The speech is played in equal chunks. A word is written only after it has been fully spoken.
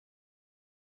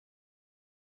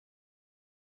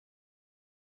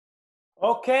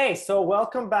Okay, so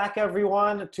welcome back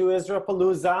everyone to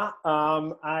IsraPalooza.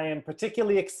 I am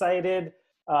particularly excited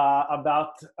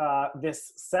about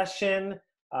this session.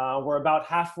 We're about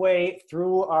halfway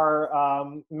through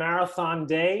our marathon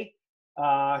day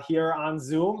here on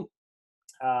Zoom.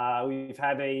 We've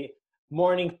had a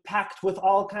morning packed with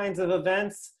all kinds of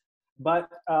events,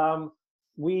 but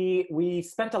we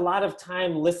spent a lot of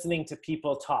time listening to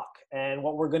people talk. And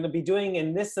what we're going to be doing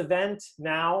in this event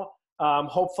now,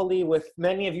 hopefully with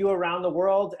many of you around the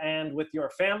world and with your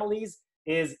families,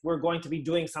 is we're going to be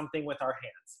doing something with our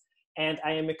hands. And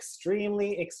I am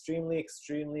extremely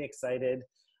excited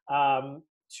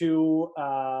to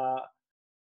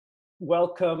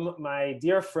welcome my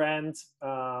dear friend,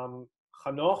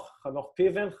 Hanoch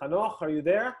Piven. Hanoch, are you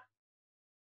there?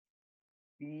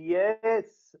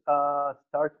 Yes,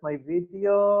 start my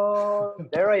video.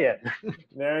 There I am.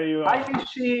 There you are. Hi,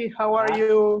 Nishi. How are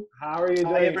you? How are you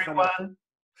doing, Hi, everyone.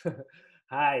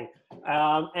 Hi.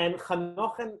 And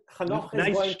Hanoch is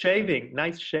nice going. shaving.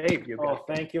 Nice shave, you guys. Oh,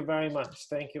 thank you very much.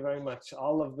 Thank you very much.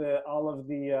 All of the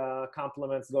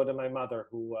compliments go to my mother,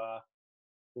 who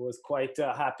was quite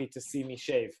happy to see me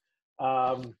shave.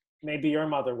 Maybe your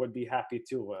mother would be happy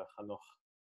too,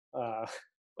 Hanoch.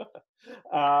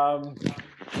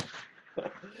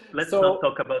 Let's not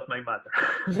talk about my mother.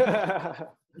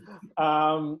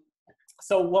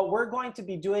 So what we're going to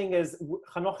be doing is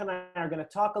Hanoch and I are going to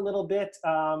talk a little bit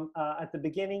at the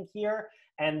beginning here,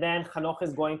 and then Hanoch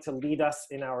is going to lead us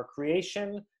in our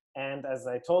creation. And as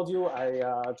I told you, I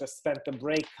just spent the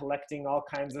break collecting all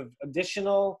kinds of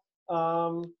additional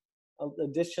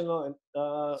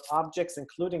objects,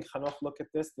 including, Hanoch, look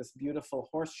at this beautiful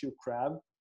horseshoe crab.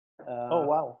 Oh,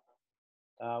 wow.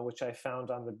 Which I found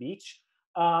on the beach.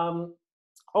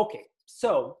 Okay,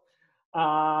 so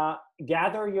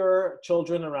gather your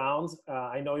children around.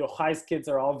 I know Yochai's kids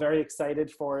are all very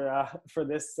excited for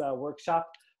this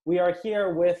workshop. We are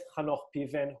here with Hanoch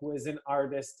Piven, who is an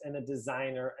artist and a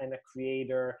designer and a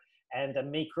creator and a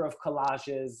maker of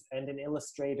collages and an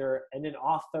illustrator and an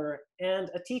author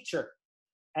and a teacher.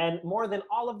 And more than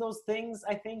all of those things,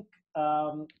 I think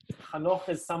Hanoch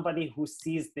is somebody who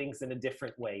sees things in a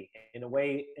different way, in a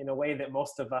way that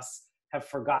most of us have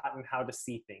forgotten how to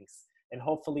see things. And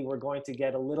hopefully we're going to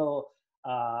get a little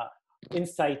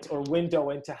insight or window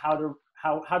into how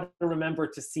to remember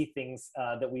to see things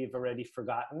that we've already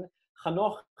forgotten.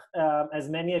 Hanoch, as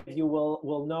many of you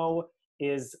will know,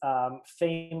 is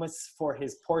famous for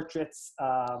his portraits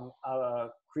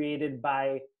created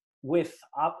with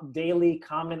daily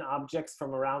common objects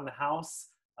from around the house,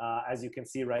 as you can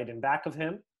see right in back of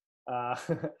him.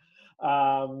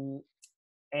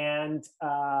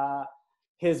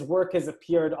 His work has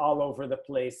appeared all over the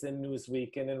place in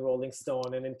Newsweek and in Rolling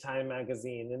Stone and in Time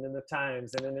Magazine and in the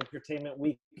Times and in Entertainment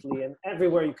Weekly and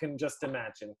everywhere you can just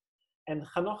imagine. And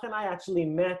Hanoch and I actually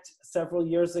met several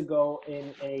years ago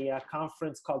in a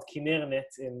conference called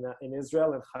Kinernet in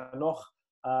Israel, and Hanoch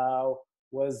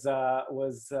was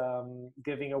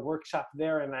giving a workshop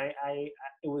there, and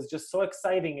it was just so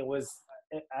exciting.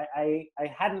 I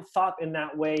hadn't thought in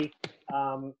that way.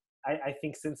 I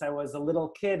think since I was a little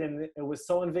kid, and it was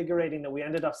so invigorating that we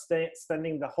ended up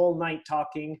spending the whole night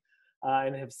talking,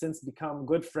 and have since become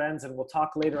good friends. And we'll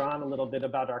talk later on a little bit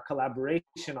about our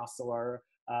collaboration, also our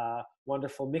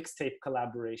wonderful mixtape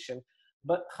collaboration.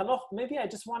 But Hanoch, maybe I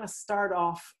just want to start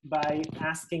off by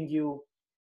asking you,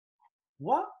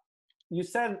 what you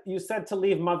said to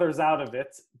leave mothers out of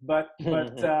it, but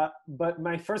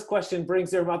my first question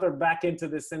brings your mother back into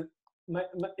this, and my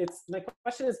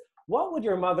question is, what would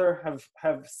your mother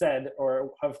have said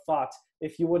or have thought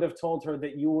if you would have told her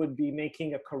that you would be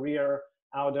making a career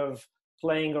out of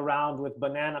playing around with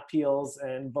banana peels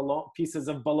and pieces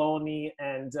of bologna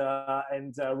and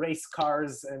race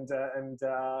cars and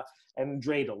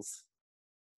dreidels?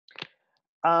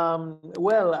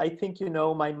 Well, I think,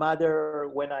 my mother,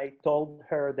 when I told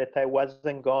her that I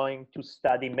wasn't going to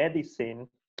study medicine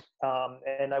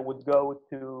and I would go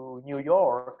to New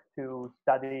York to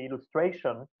study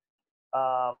illustration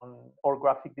or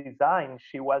graphic design,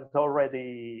 she was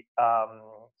already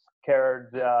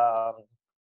scared,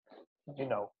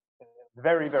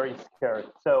 very, very scared.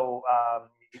 So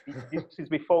this is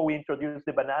before we introduced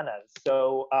the bananas.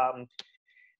 So,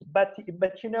 but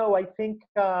I think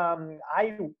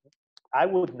I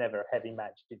would never have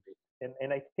imagined it,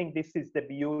 and I think this is the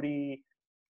beauty.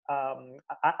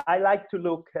 I like to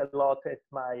look a lot at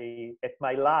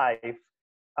my life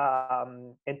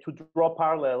and to draw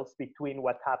parallels between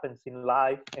what happens in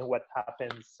life and what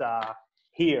happens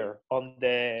here on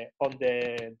the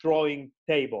drawing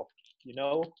table,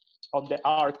 on the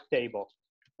art table.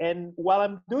 And while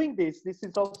I'm doing this, this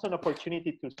is also an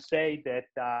opportunity to say that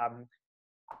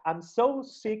I'm so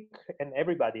sick, and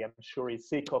everybody I'm sure is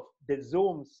sick of the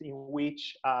Zooms in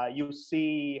which you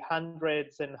see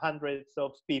hundreds and hundreds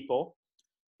of people.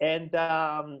 And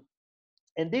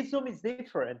this Zoom is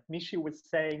different. Mishi was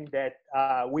saying that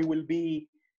we will be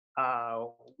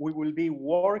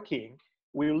working,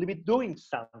 we will be doing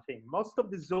something. Most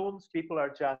of the Zooms, people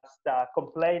are just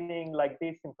complaining like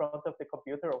this in front of the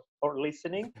computer or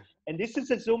listening. And this is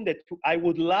a Zoom that I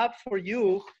would love for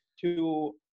you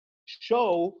to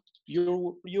show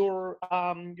your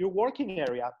working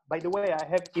area. By the way, I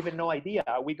have even no idea.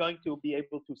 Are we going to be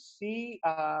able to see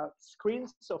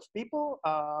screens of people?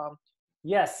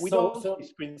 Yes, We so don't so see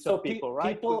screens so of people,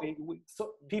 right?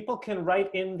 so people can write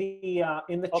in the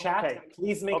chat. Okay.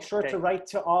 Please make sure Okay. to write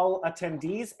to all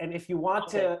attendees, and if you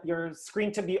want Okay. your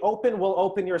screen to be open, we'll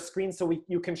open your screen so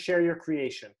you can share your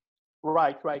creation.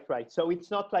 Right. So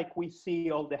it's not like we see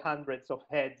all the hundreds of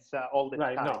heads all the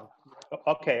Right, time. no.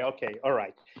 Okay, all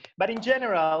right. But in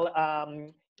general,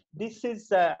 this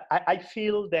is, I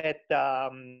feel that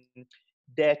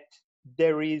that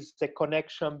there is a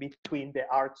connection between the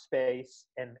art space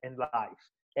and life.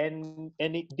 And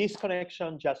this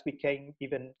connection just became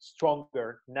even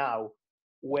stronger now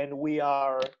when we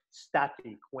are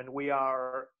static, when we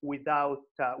are without,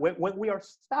 when we are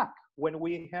stuck, when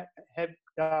we have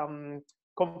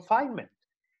confinement.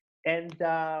 And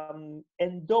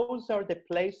those are the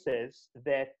places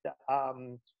that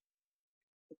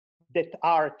that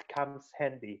art comes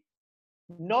handy.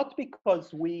 Not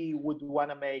because we would want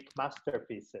to make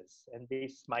masterpieces, and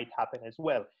this might happen as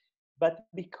well, but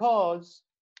because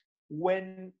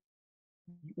when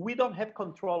we don't have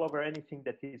control over anything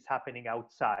that is happening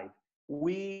outside,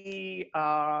 we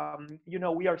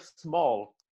we are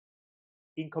small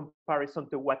in comparison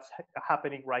to what's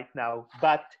happening right now.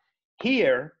 But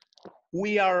here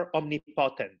we are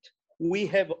omnipotent. We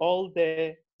have all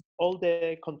the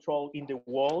control in the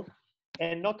world.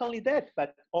 And not only that,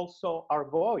 but also our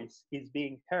voice is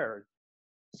being heard.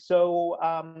 So,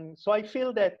 so I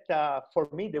feel that for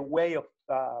me, the way of,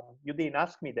 you didn't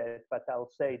ask me that, but I'll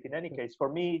say it in any case, for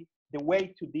me, the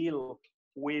way to deal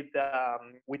with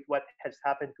what has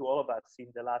happened to all of us in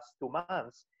the last 2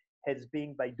 months has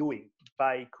been by doing,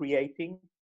 by creating,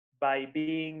 by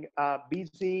being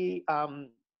busy,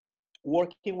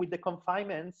 working with the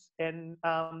confinements. And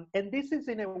this is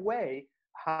in a way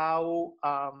how,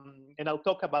 and I'll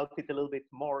talk about it a little bit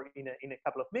more in a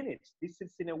couple of minutes. This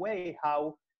is in a way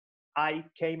how I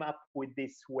came up with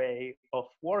this way of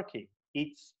working.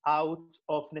 It's out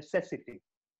of necessity.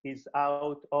 It's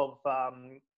out of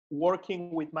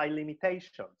working with my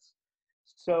limitations.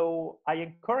 So I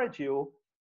encourage you,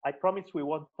 I promise we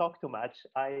won't talk too much.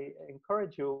 I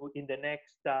encourage you in the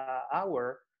next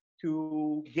hour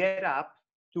to get up,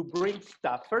 to bring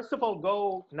stuff. First of all,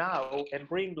 go now and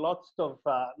bring lots of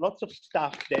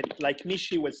stuff that, like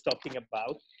Mishi was talking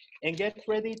about, and get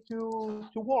ready to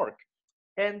work.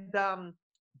 And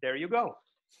there you go.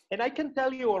 And I can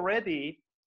tell you already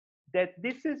that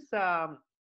this is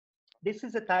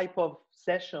a type of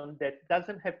session that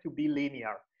doesn't have to be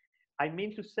linear. I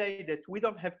mean to say that we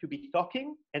don't have to be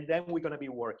talking and then we're going to be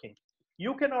working.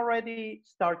 You can already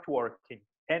start working.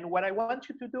 And what I want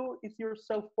you to do is your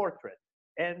self-portrait.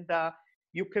 And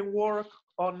you can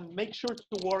make sure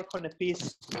to work on a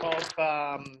piece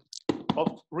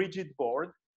of rigid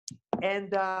board.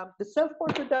 And the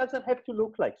self-portrait doesn't have to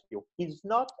look like you. It's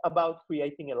not about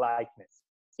creating a likeness.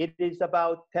 It is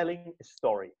about telling a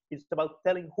story. It's about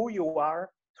telling who you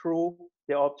are through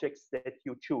the objects that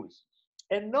you choose.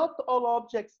 And not all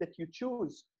objects that you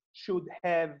choose should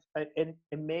have a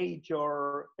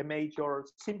major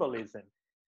symbolism.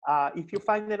 If you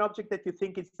find an object that you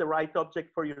think is the right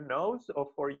object for your nose or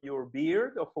for your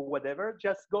beard or for whatever,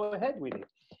 just go ahead with it.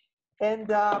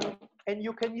 And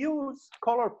you can use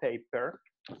color paper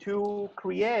to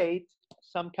create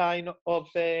some kind of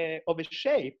a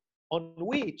shape on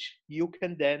which you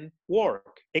can then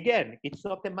work. Again, it's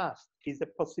not a must, it's a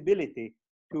possibility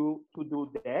to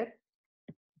do that.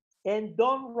 And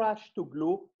don't rush to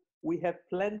glue. We have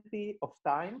plenty of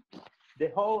time.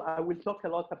 I will talk a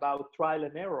lot about trial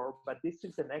and error, but this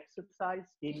is an exercise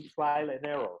in trial and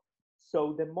error.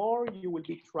 So the more you will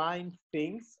be trying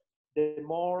things, the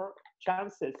more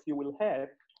chances you will have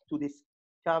to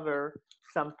discover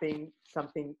something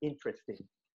interesting.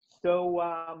 So,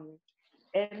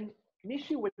 and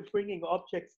Nishi was bringing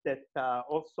objects that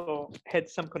also had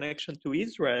some connection to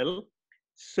Israel.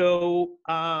 So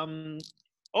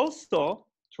also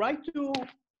try to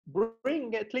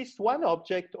bring at least one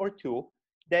object or two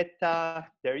that,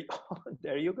 there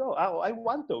you go. Oh, I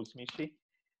want those, Mishi.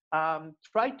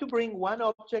 try to bring one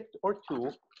object or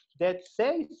two that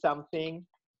say something.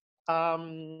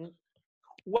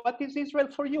 What is Israel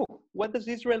for you? What does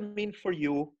Israel mean for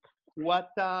you? What,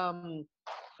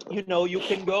 you know, you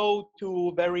can go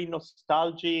to very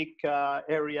nostalgic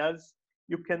areas.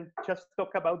 You can just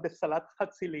talk about the Salat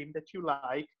Hatzilim that you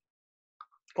like,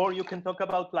 or you can talk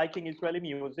about liking Israeli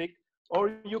music,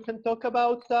 or you can talk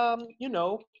about, you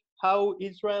know, how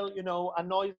Israel, you know,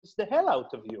 annoys the hell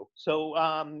out of you. So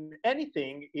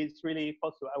anything is really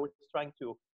possible. I was trying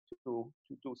to do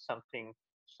something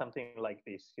like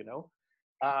this, you know.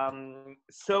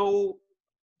 So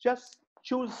just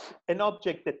choose an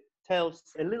object that tells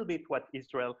a little bit what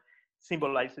Israel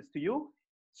symbolizes to you.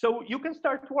 So you can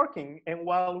start working, and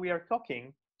while we are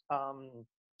talking,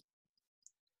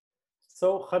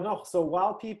 So Hanoch, so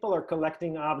while people are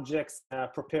collecting objects,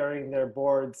 preparing their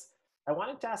boards, I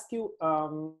wanted to ask you,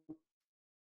 how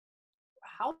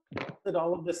did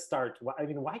all of this start? I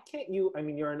mean, why can't you, I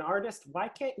mean, you're an artist, why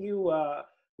can't you,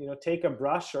 you know, take a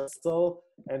brush or pencil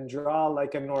and draw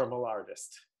like a normal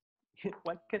artist?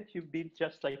 why can't you be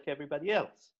just like everybody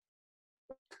else?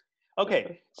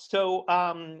 Okay, so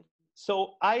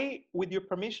so with your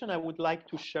permission, I would like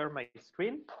to share my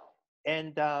screen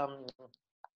and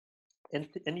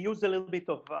use a little bit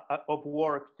of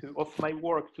my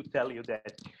work to tell you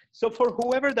that. So for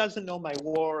whoever doesn't know my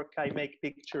work, I make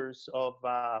pictures of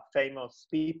famous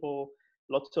people,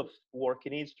 lots of work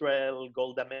in Israel,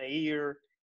 Golda Meir.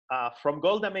 From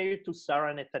Golda Meir to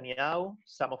Sarah Netanyahu,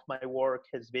 some of my work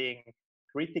has been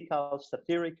critical,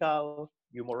 satirical,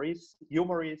 humorist.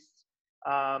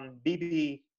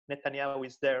 Bibi Netanyahu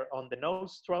is there on the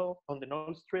nostril.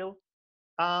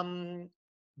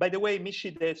 By the way,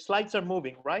 Mishi, the slides are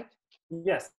moving, right?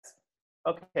 Yes.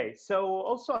 Okay, so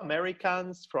also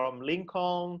Americans from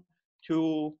Lincoln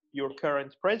to your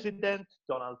current president,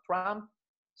 Donald Trump.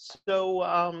 So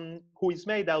who is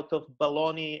made out of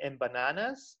bologna and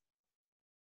bananas.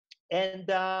 And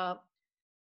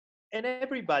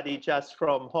everybody just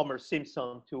from Homer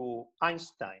Simpson to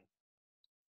Einstein.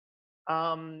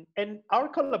 And our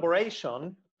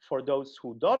collaboration, for those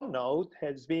who don't know,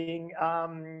 has been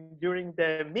during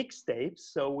the mixtapes.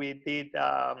 So we did,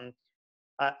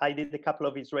 I did a couple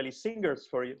of Israeli singers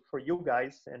for you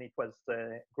guys, and it was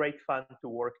great fun to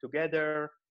work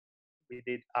together. We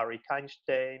did Arik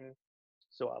Einstein,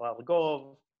 Zohar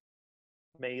Argov,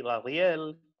 Meir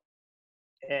Ariel,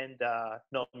 and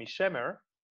Naomi Shemer.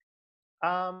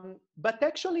 But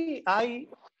actually,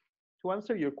 to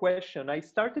answer your question, I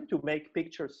started to make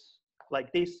pictures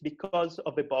like this because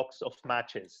of a box of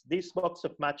matches. This box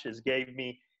of matches gave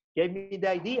me the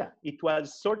idea. It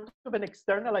was sort of an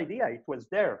external idea. It was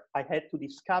there. I had to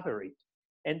discover it.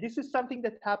 And this is something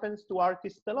that happens to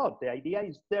artists a lot. The idea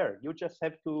is there. You just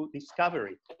have to discover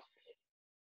it.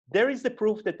 There is the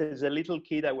proof that as a little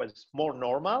kid, I was more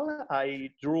normal.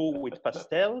 I drew with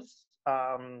pastels.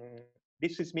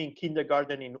 This is me in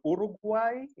kindergarten in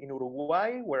Uruguay,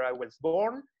 where I was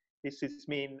born. This is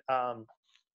me in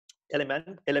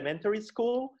elementary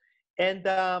school. And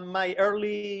my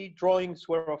early drawings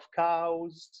were of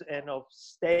cows and of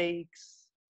steaks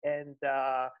and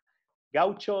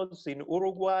gauchos in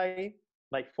Uruguay,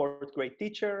 my 4th grade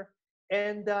teacher.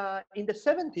 And in the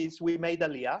 70s, we made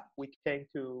Aliyah. We came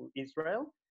to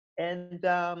Israel. And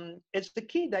as a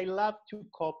kid, I loved to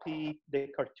copy the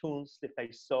cartoons that I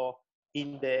saw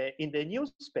in the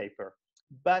newspaper.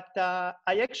 But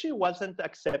I actually wasn't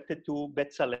accepted to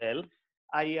Betzalel.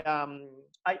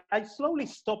 I slowly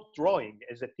stopped drawing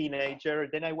as a teenager.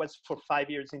 Then I was for 5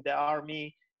 years in the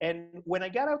army. And when I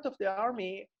got out of the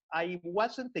army, I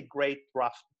wasn't a great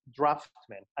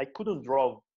draftsman. I couldn't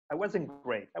draw. I wasn't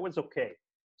great. I was okay.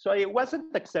 So I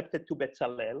wasn't accepted to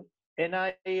Betzalel. And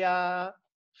I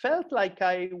felt like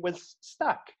I was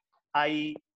stuck.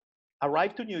 I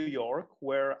arrived to New York,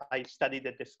 where I studied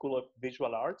at the School of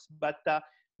Visual Arts, but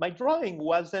my drawing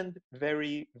wasn't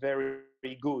very,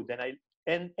 very good.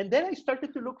 And then I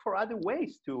started to look for other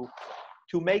ways to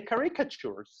make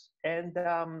caricatures. And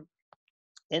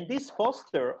this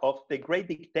poster of the Great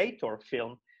Dictator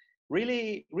film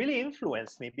really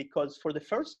influenced me, because for the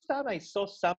first time I saw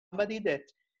somebody that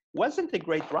wasn't a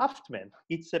great draftsman.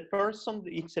 It's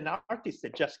an artist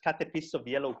that just cut a piece of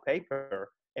yellow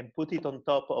paper and put it on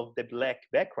top of the black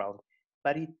background,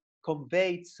 but it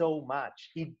conveyed so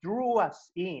much. It drew us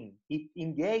in. It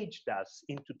engaged us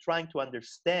into trying to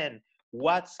understand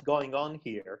what's going on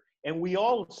here. And we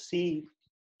all see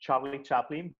Charlie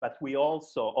Chaplin, but we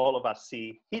also, all of us,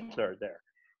 see Hitler there.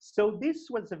 So this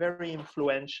was a very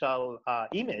influential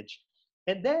image.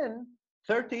 And then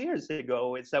 30 years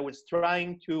ago, as I was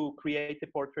trying to create a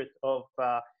portrait of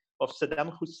of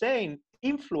Saddam Hussein,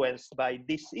 influenced by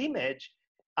this image,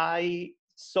 I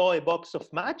saw a box of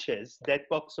matches, that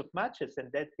box of matches, and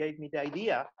that gave me the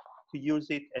idea to use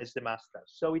it as the mustache.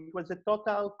 So it was a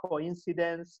total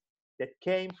coincidence that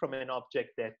came from an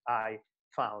object that I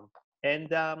found. And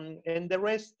the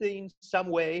rest in some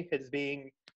way has been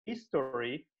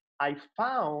history. I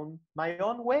found my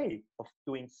own way of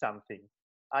doing something.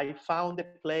 I found a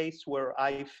place where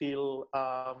I feel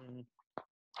good.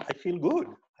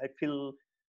 I feel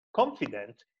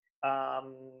confident.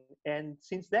 And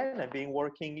since then, I've been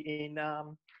working in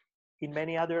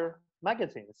many other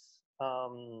magazines.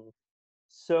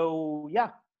 So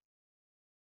yeah.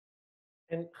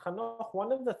 And Hanoch,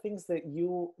 one of the things that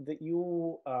you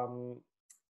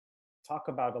talk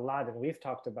about a lot, and we've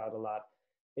talked about a lot,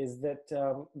 is that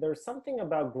there's something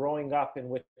about growing up in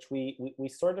which we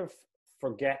sort of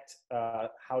forget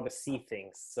how to see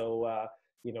things. So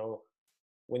you know,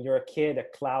 when you're a kid, a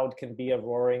cloud can be a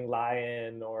roaring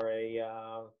lion, or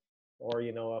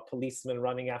you know, a policeman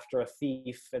running after a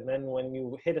thief. And then when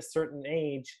you hit a certain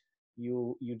age,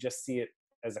 you just see it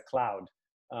as a cloud.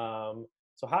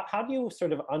 So how do you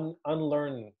sort of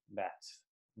unlearn that,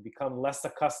 become less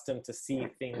accustomed to see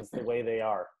things the way they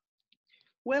are?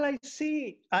 Well, I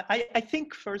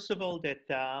think, first of all,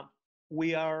 that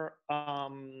we are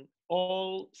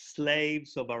all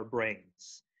slaves of our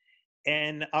brains.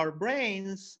 And our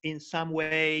brains, in some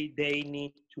way, they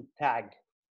need to tag.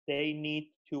 They need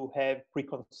to have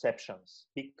preconceptions.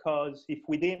 Because if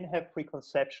we didn't have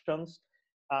preconceptions,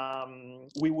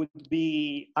 we would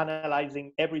be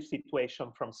analyzing every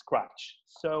situation from scratch.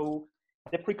 So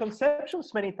the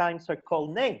preconceptions many times are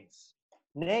called names.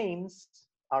 Names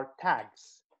are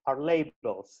tags, are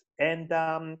labels. And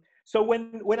so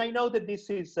when I know that this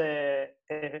is a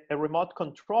remote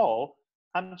control,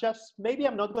 maybe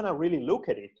I'm not going to really look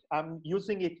at it. I'm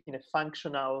using it in a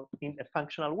functional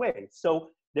way.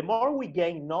 So the more we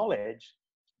gain knowledge,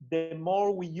 the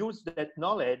more we use that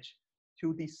knowledge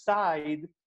to decide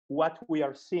what we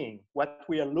are seeing, what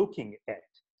we are looking at.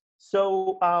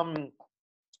 So,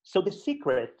 so the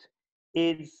secret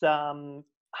is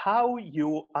how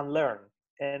you unlearn.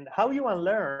 And how you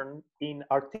unlearn in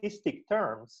artistic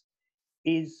terms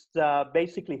is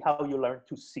basically how you learn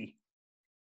to see.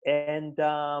 And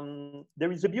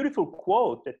there is a beautiful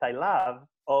quote that I love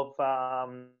of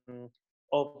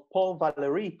Paul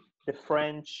Valéry, the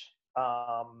French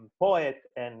poet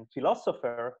and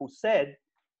philosopher, who said,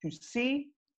 "To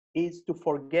see is to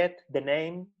forget the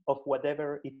name of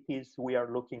whatever it is we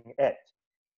are looking at."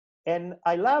 And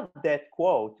I love that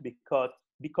quote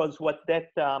because what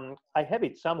that, I have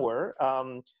it somewhere,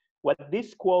 what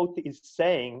this quote is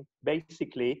saying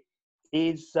basically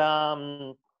is,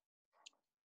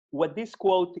 what this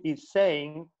quote is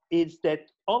saying is that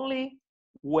only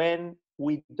when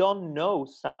we don't know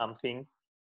something,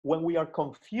 when we are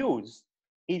confused,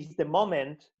 is the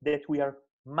moment that we are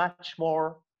much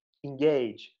more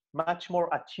engaged, much more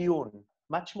attuned,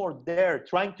 much more there,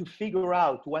 trying to figure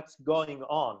out what's going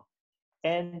on.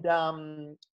 And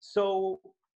so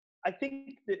I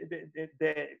think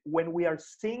when we are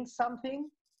seeing something,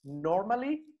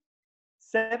 normally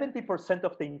 70%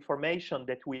 of the information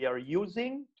that we are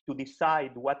using to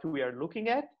decide what we are looking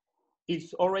at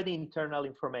is already internal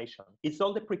information. It's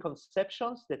all the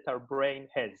preconceptions that our brain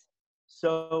has.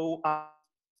 So,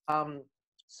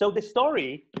 so the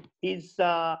story is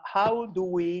how do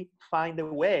we find a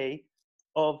way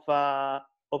of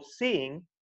seeing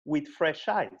with fresh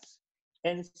eyes?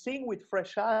 And seeing with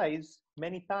fresh eyes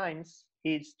many times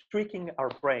is tricking our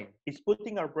brain. It's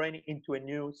putting our brain into a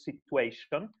new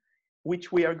situation,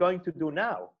 which we are going to do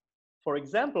now. For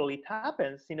example, it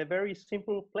happens in a very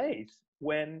simple place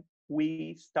when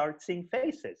we start seeing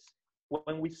faces.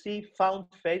 When we see found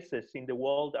faces in the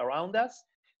world around us,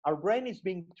 our brain is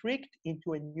being tricked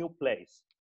into a new place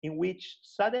in which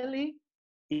suddenly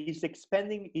it is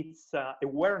expanding its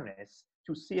awareness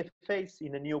to see a face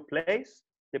in a new place.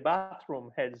 The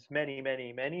bathroom has many,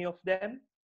 many, many of them.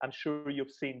 I'm sure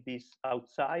you've seen this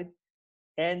outside.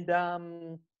 And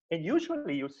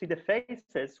usually you see the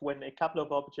faces when a couple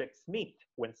of objects meet,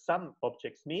 when some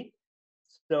objects meet.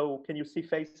 So can you see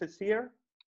faces here?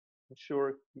 I'm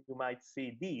sure you might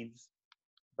see these,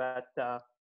 but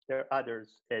there are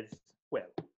others as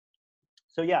well.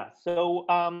 So yeah, so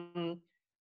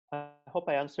I hope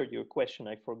I answered your question.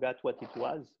 I forgot what it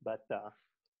was, but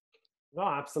no,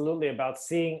 absolutely, about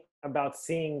seeing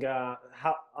how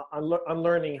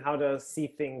unlearning how to see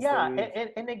things. Yeah,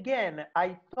 and again,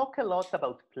 I talk a lot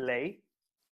about play,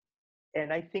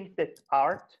 and I think that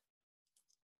art,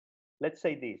 let's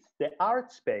say this, the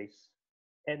art space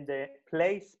and the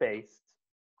play space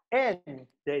and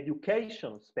the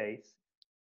education space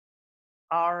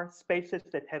are spaces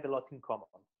that have a lot in common.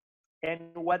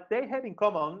 And what they have in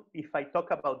common, if I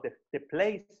talk about the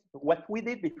place, what we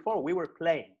did before, we were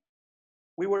playing.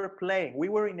 We were playing. We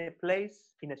were in a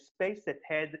place, in a space that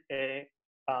had a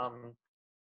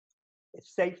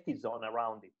safety zone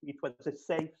around it. It was a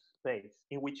safe space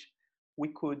in which we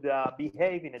could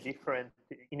behave in a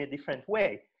different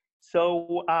way.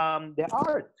 So the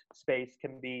art space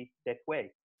can be that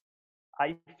way.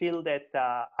 I feel that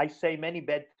I say many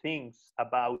bad things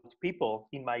about people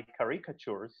in my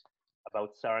caricatures,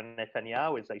 about Sarah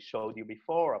Netanyahu, as I showed you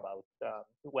before, about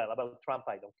about Trump,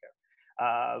 I don't care.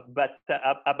 But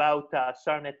about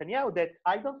Sarah Netanyahu, that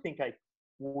I don't think I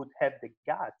would have the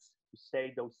guts to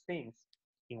say those things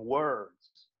in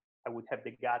words. I would have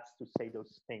the guts to say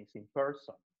those things in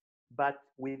person. But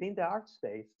within the art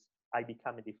space, I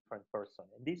become a different person.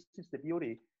 And this is the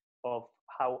beauty of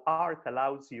how art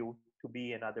allows you to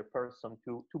be another person,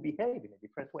 to behave in a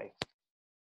different way.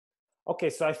 Okay,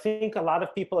 so I think a lot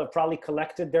of people have probably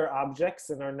collected their objects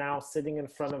and are now sitting in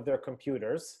front of their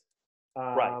computers.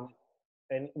 Right.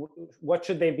 And what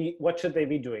should they be? What should they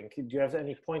be doing? Do you have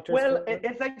any pointers? Well,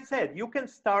 as I said, you can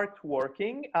start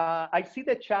working. I see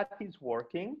the chat is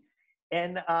working,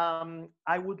 and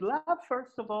I would love,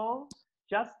 first of all,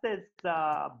 just as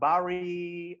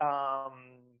Barry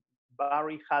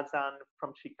Hazan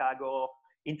from Chicago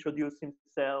introduced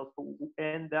himself,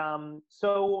 and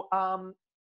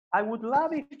I would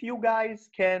love if you guys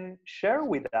can share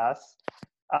with us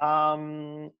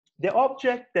the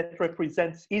object that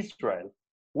represents Israel,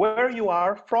 where you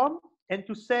are from, and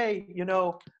to say, you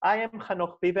know, I am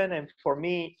Hanoch Piven, and for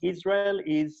me, Israel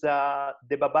is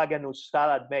the baba ganoush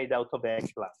salad made out of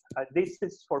eggplant. This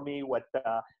is for me what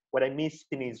I miss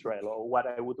in Israel, or what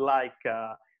I would like,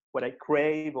 what I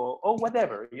crave, or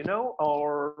whatever, you know,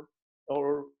 or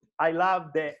I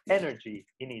love the energy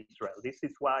in Israel. This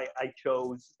is why I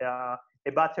chose a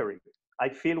battery. I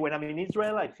feel when I'm in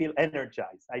Israel, I feel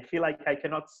energized. I feel like I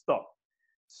cannot stop.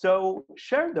 So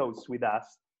share those with us,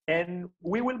 and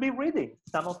we will be reading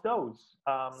some of those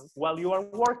while you are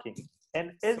working.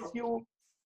 And as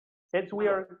we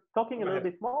are talking a little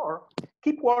bit more,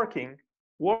 keep working,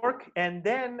 and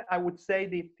then I would say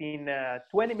that in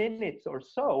 20 minutes or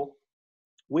so,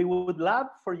 we would love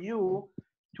for you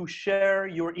to share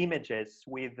your images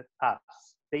with us,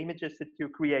 the images that you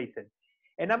created.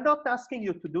 And I'm not asking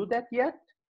you to do that yet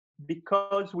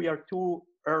because we are too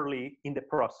early in the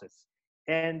process.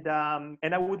 And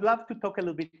I would love to talk a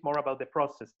little bit more about the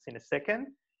process in a second.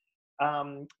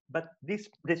 But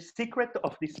the secret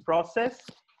of this process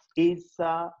is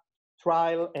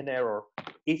trial and error.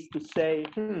 Is to say,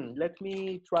 let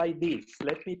me try this.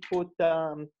 Let me put.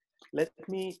 Let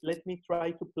me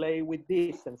try to play with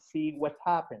this and see what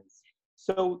happens.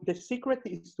 So the secret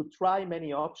is to try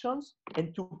many options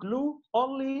and to glue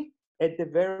only at the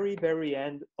very, very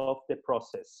end of the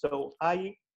process. So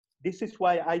this is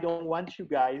why I don't want you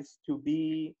guys to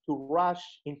rush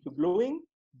into gluing,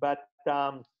 but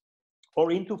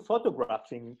or into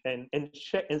photographing and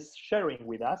sharing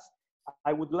with us.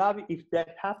 I would love if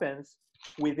that happens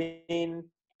within,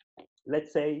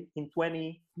 let's say, in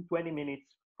 20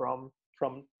 minutes from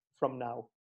now,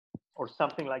 or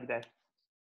something like that.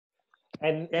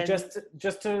 And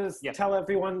just to tell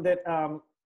everyone that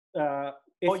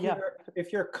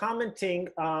if you're commenting,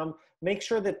 make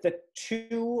sure that the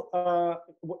two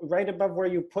right above where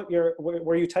you put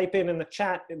where you type in the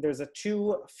chat, there's a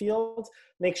to field.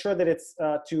 Make sure that it's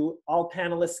to all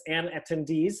panelists and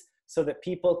attendees, so that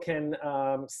people can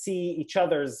see each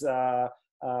other's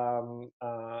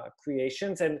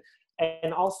creations,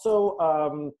 and also.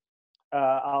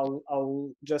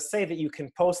 I'll just say that you can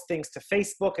post things to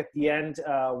Facebook at the end.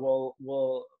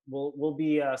 We'll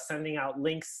be sending out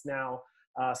links now,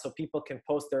 so people can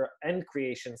post their end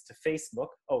creations to Facebook.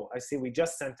 Oh, I see. We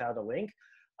just sent out a link.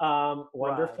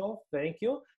 Wonderful. Right. Thank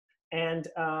you. And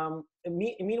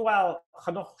meanwhile,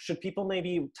 Hanoch, should people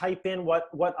maybe type in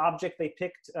what object they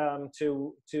picked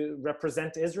to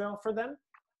represent Israel for them?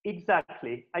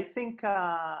 Exactly. I think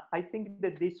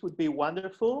that this would be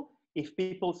wonderful if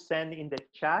people send in the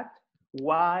chat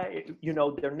why,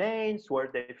 their names, where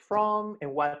they're from, and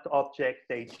what object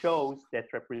they chose that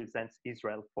represents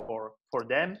Israel for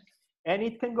them. And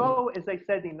it can go, as I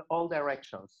said, in all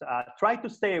directions. Try to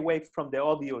stay away from the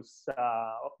obvious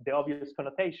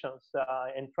connotations,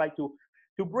 and try to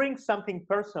bring something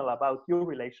personal about your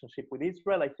relationship with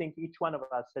Israel. I think each one of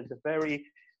us has a very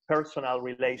personal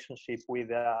relationship with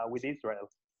Israel.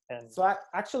 And so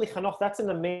actually, Hanoch, that's an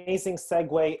amazing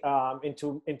segue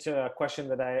into a question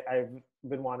that I've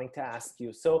been wanting to ask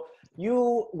you. So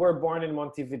you were born in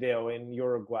Montevideo in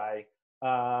Uruguay.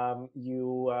 You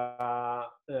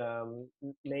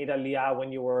made Aliyah when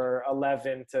you were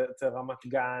 11 to Ramat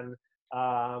Gan,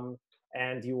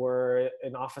 and you were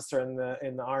an officer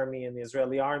in the army, in the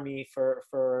Israeli army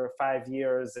for 5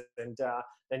 years, and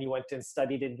then you went and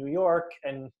studied in New York.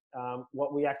 And what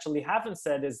we actually haven't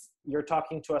said is you're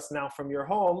talking to us now from your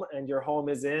home, and your home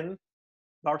is in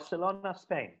Barcelona,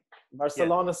 Spain.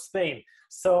 Barcelona, Yes. Spain.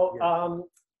 So Yes.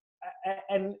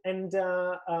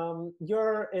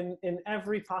 you're in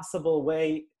every possible way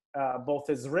both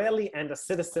Israeli and a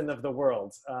citizen of the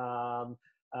world.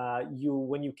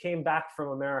 When you came back from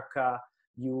America,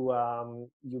 you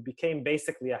became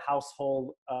basically a household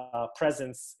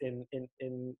presence in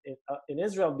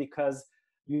Israel, because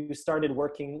you started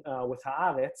working with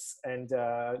Haaretz and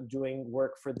doing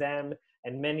work for them.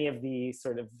 And many of the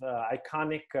sort of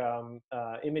iconic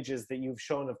images that you've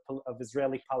shown of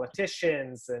Israeli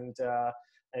politicians and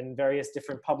various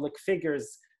different public figures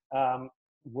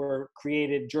were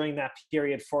created during that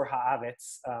period for Haaretz.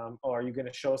 Or are you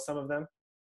going to show some of them?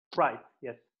 Right.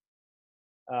 Yes.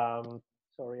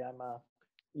 Sorry, I'm.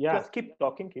 Yeah. Just keep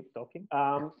talking. Keep talking.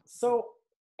 So.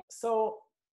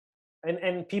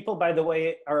 And people, by the way,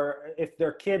 if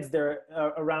their kids they're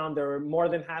around, they're more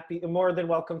than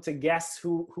welcome to guess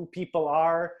who people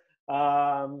are,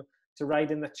 to write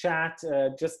in the chat,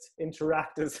 just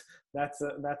interact. That's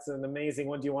an amazing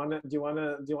one. Do you want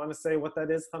to say what that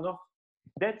is, Hanoch?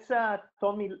 That's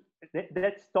Tommy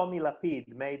Lapid,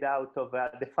 made out of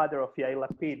the father of Yair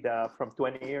Lapid from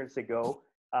 20 years ago,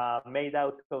 made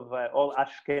out of all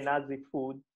Ashkenazi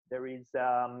food. There is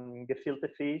gefilte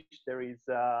fish. There is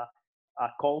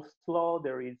coleslaw,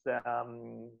 there is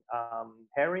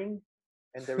herring,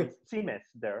 and there is tzimes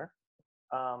there.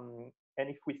 And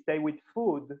if we stay with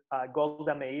food,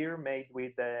 Golda Meir made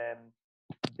with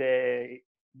the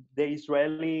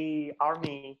Israeli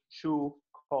army shoe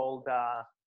called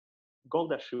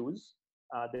Golda shoes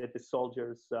that the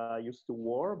soldiers used to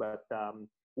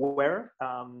wear,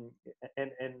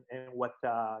 and what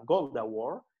Golda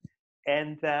wore,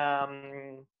 and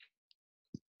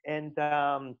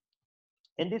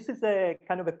this is a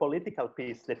kind of a political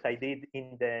piece that I did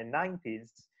in the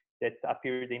 90s that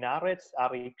appeared in Haaretz.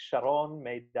 Arik Sharon,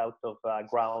 made out of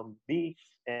ground beef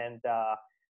and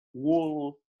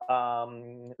wool,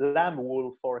 lamb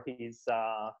wool for his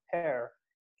hair,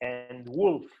 and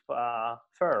wolf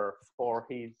fur for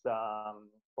his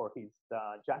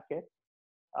jacket.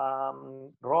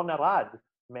 Ron Arad,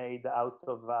 made out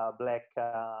of black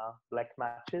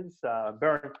matches,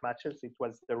 burnt matches. It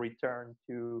was the return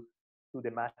to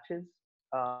the matches.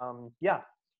 Yeah.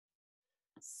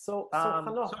 So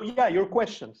Hanoch, your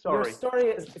question. Sorry.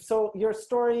 Your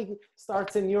story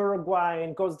starts in Uruguay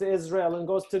and goes to Israel and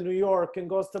goes to New York and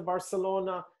goes to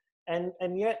Barcelona,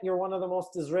 and yet you're one of the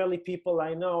most Israeli people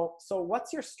I know. So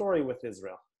what's your story with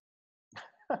Israel?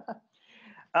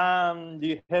 Do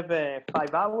you have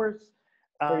 5 hours?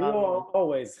 For you,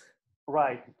 always.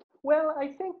 Right. Well, I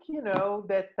think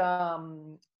that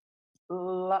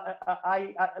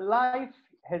life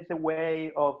has a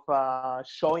way of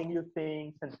showing you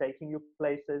things and taking you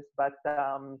places, but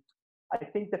I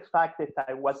think the fact that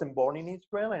I wasn't born in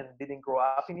Israel and didn't grow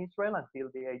up in Israel until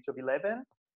the age of 11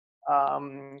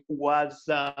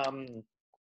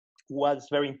 was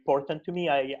very important to me.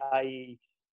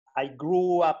 I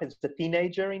grew up as a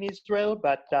teenager in Israel,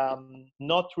 but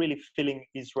not really feeling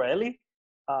Israeli.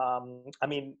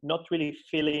 Not really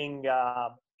feeling.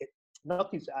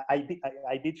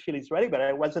 I did feel Israeli, but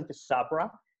I wasn't a Sabra,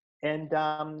 and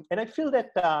I feel that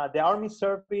the army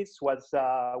service was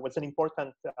an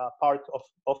important part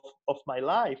of my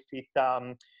life.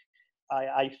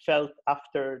 I felt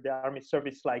after the army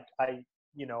service like I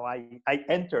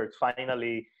entered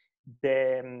finally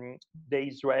the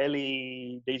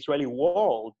Israeli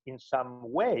world in some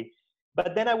way.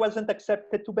 But then I wasn't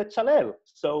accepted to Betzalel.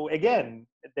 So again,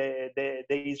 the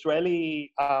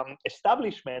Israeli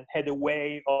establishment had a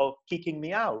way of kicking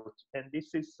me out, and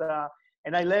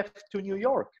and I left to New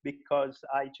York because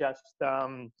I just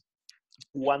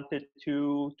wanted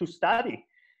to study.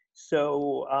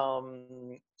 So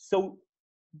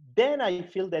then I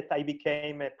feel that I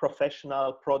became a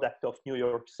professional product of New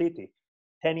York City.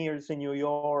 10 years in New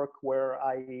York, where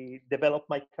I developed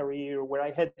my career, where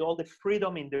I had all the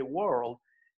freedom in the world,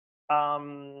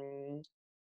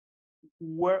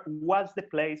 was the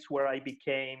place where I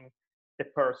became the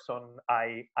person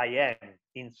I am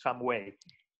in some way.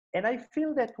 And I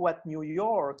feel that what New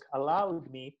York allowed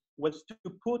me was to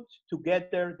put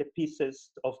together the pieces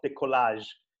of the collage.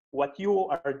 What you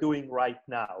are doing right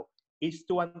now is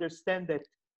to understand that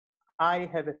I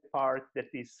have a part that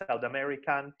is South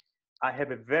American. I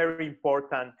have a very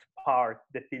important part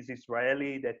that is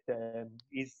Israeli, that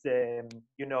is,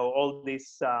 all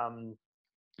this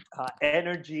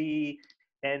energy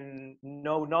and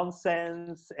no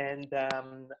nonsense and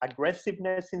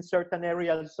aggressiveness in certain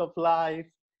areas of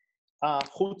life,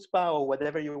 chutzpah or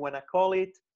whatever you want to call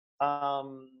it.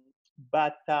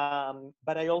 But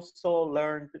I also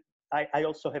learned, I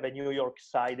also have a New York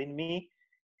side in me.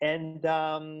 And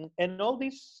all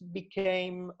this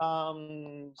became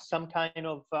some kind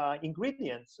of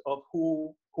ingredients of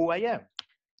who I am.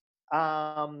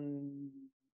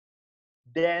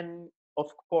 Then, of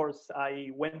course,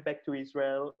 I went back to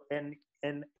Israel, and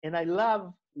I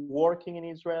love working in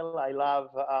Israel. I love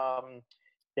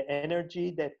the energy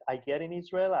that I get in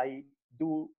Israel. I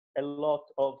do a lot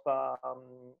of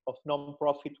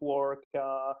non-profit work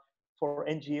for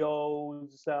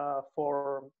NGOs,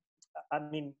 I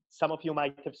mean, some of you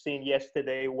might have seen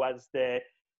yesterday was the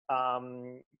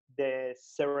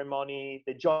ceremony,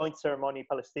 the joint ceremony,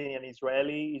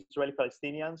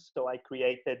 Israeli-Palestinians. So I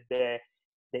created the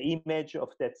image of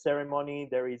that ceremony.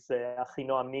 There is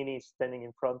Hanoch Piven standing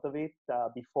in front of it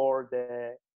before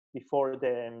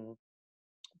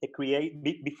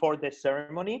the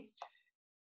ceremony.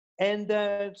 And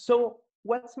so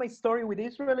what's my story with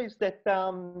Israel is that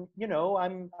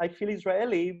I feel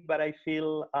Israeli, but I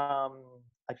feel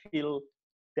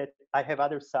that I have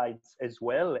other sides as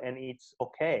well, and it's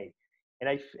okay. And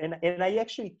I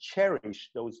actually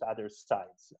cherish those other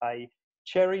sides. I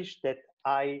cherish that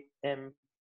I am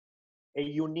a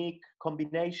unique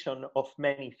combination of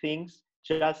many things,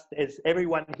 just as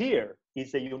everyone here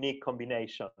is a unique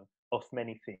combination of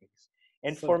many things.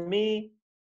 And for me,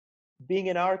 being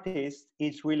an artist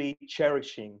is really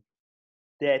cherishing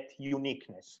that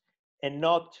uniqueness and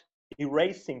not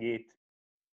erasing it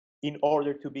in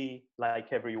order to be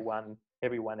like everyone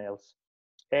else.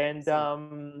 And I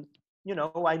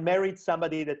married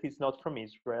somebody that is not from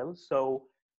Israel, so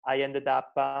I ended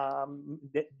up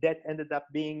that ended up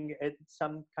being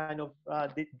some kind of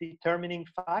determining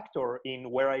factor in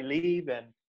where I live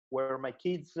and where my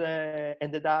kids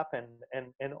ended up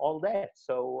and all that.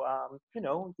 So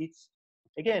it's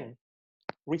again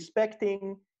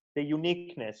respecting the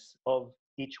uniqueness of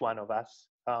each one of us.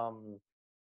 I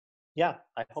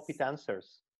hope it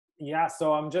answers. Yeah,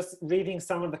 so I'm just reading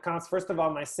some of the comments. First of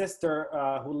all, my sister,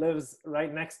 who lives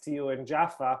right next to you in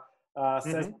Jaffa,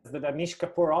 says that Anish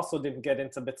Kapoor also didn't get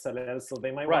into Bezalel, so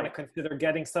they might want to consider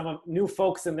getting some of new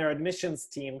folks in their admissions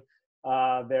team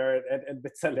there at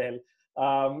Bezalel.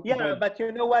 But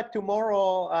you know what?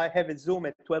 Tomorrow I have a Zoom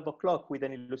at 12 o'clock with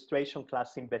an illustration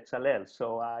class in Bezalel.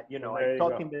 So I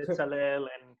taught in Bezalel,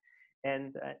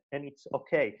 and it's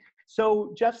okay.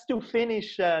 So just to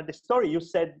finish the story, you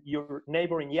said your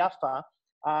neighbor in Jaffa.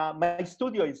 My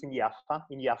studio is in Jaffa,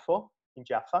 in Jaffa,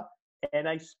 and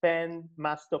I spend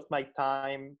most of my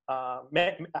time,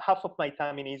 half of my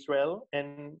time in Israel,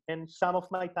 and some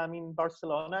of my time in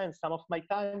Barcelona, and some of my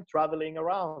time traveling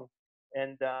around,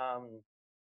 and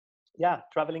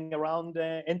traveling around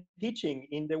and teaching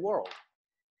in the world.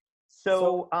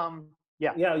 So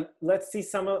let's see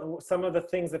some of the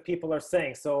things that people are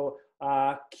saying. So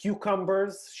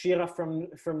cucumbers, Shira from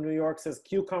New York says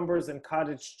cucumbers and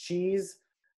cottage cheese.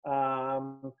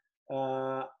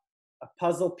 A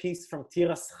puzzle piece from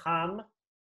Tiras Ham.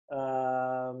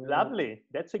 Lovely.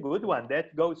 That's a good one.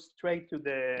 That goes straight to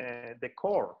the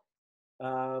core.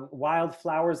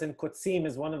 Wildflowers in Kotzim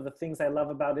is one of the things I love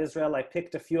about Israel. I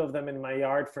picked a few of them in my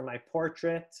yard for my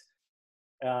portrait.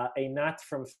 Einat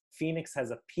from Phoenix has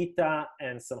a pita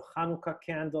and some Hanukkah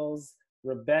candles.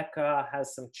 Rebecca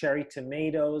has some cherry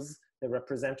tomatoes that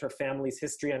represent her family's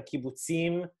history on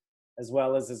kibbutzim, as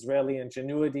well as Israeli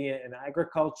ingenuity in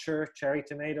agriculture, cherry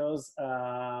tomatoes.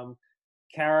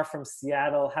 Kara from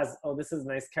Seattle has, this is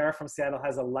nice. Kara from Seattle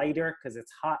has a lighter because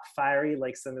it's hot, fiery,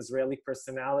 like some Israeli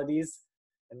personalities.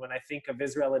 And when I think of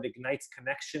Israel, it ignites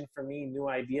connection for me, new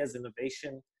ideas,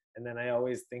 innovation. And then I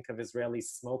always think of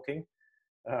Israelis smoking.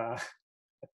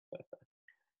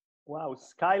 Wow,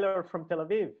 Skylar from Tel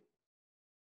Aviv.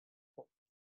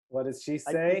 What does she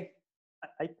say?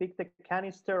 I picked a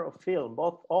canister of film,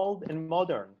 both old and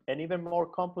modern, and even more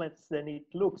complex than it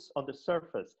looks on the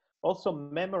surface. Also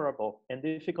memorable and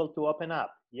difficult to open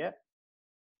up. Yeah.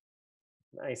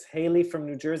 Nice. Haley from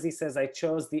New Jersey says, I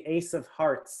chose the Ace of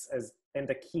Hearts and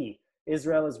a key.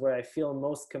 Israel is where I feel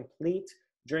most complete.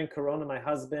 During Corona, my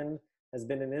husband has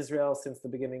been in Israel since the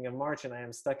beginning of March, and I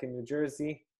am stuck in New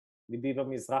Jersey. Libi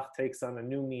B'Mizrach takes on a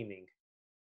new meaning.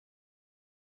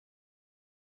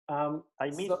 I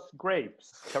miss So, grapes,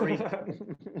 Karim.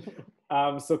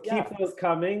 so keep Yeah. those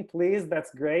coming, please.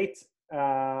 That's great.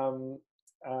 Um,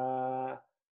 uh,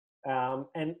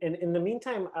 and in the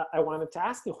meantime, I wanted to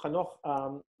ask you, Hanoch,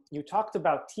 you talked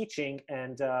about teaching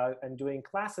and doing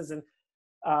classes, and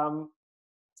um,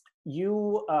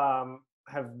 you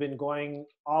have been going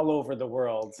all over the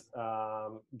world,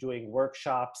 doing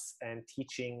workshops and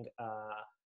teaching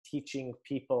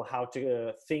people how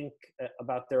to think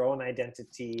about their own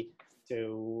identity,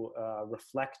 to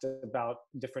reflect about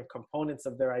different components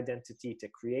of their identity, to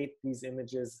create these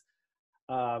images.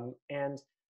 And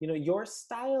your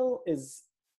style is,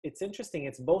 it's interesting.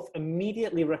 It's both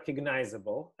immediately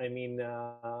recognizable. I mean,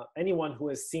 anyone who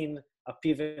has seen a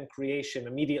Piven creation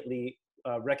immediately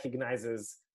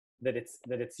recognizes that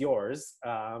it's yours.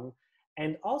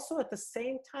 And also at the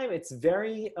same time, it's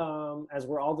very, as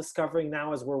we're all discovering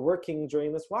now, as we're working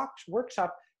during this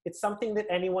workshop, it's something that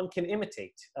anyone can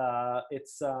imitate.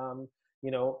 It's uh,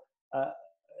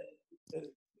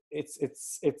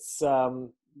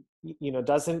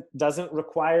 doesn't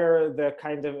require the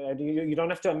kind of, you don't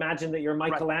have to imagine that you're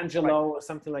Michelangelo or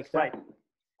something like that. Right.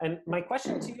 And my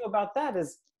question to you about that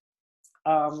is,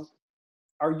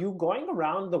 are you going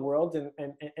around the world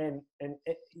and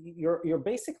you're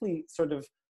basically sort of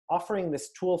offering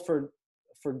this tool for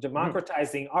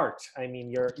democratizing art? I mean,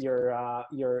 you're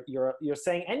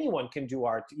saying anyone can do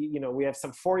art. We have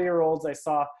some 4-year-olds I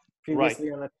saw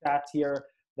previously on the chat here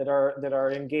that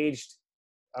are engaged,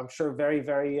 I'm sure, very,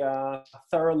 very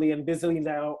thoroughly and busily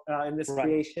now in this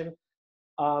creation.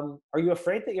 Are you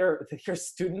afraid that your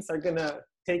students are going to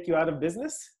take you out of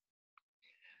business?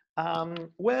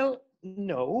 Well,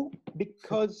 no,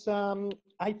 because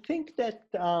I think that,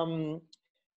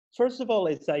 first of all,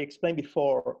 as I explained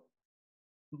before,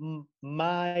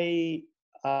 my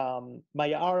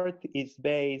art is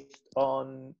based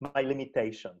on my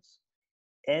limitations.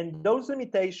 And those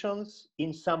limitations,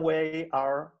 in some way,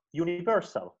 are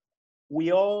universal.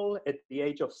 We all, at the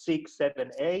age of 6,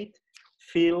 7, 8,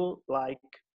 feel like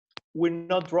we're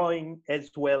not drawing as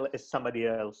well as somebody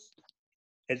else,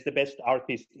 as the best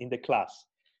artist in the class.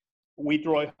 We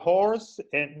draw a horse,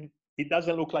 and it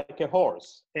doesn't look like a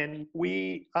horse. And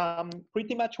we,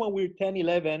 pretty much when we're 10,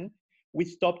 11, we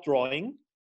stop drawing.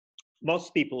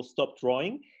 Most people stop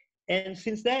drawing. And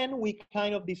since then, we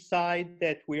kind of decide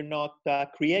that we're not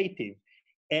creative.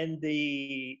 And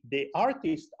the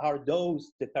artists are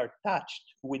those that are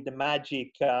touched with the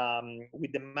magic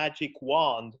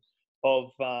wand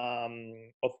of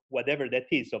whatever that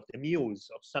is, of the muse,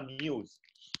 of some muse.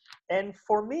 And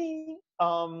for me,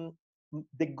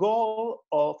 the goal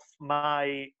of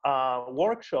my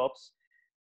workshops,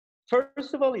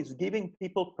 first of all, is giving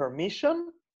people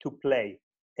permission to play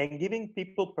and giving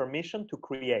people permission to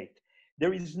create.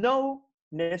 There is no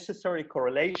necessary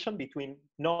correlation between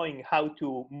knowing how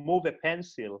to move a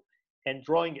pencil and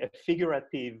drawing a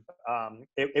figurative,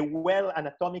 a well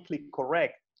anatomically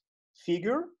correct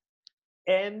figure,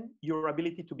 and your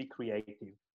ability to be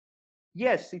creative.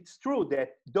 Yes, it's true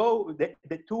that though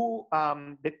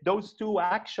those two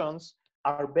actions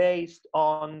are based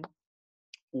on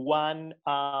one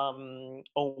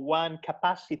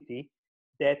capacity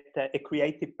that a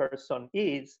creative person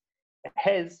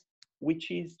has,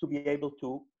 which is to be able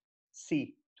to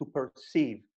see, to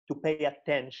perceive, to pay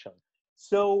attention.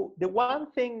 So the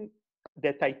one thing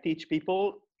that I teach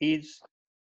people is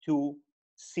to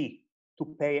see, to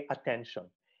pay attention.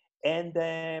 And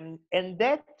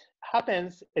that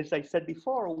happens, as I said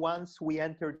before, once we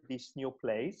enter this new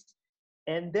place.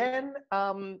 And then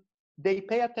they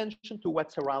pay attention to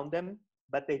what's around them,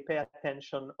 but they pay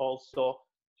attention also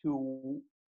to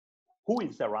who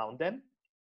is around them.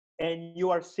 And you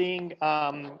are seeing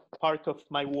part of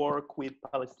my work with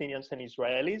Palestinians and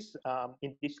Israelis.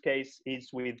 In this case, is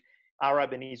with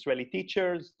Arab and Israeli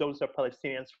teachers. Those are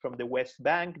Palestinians from the West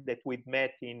Bank that we've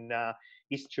met in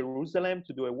East Jerusalem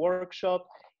to do a workshop.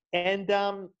 And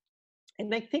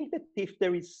I think that if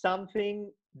there is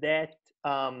something that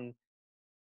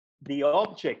the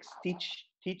objects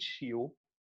teach you,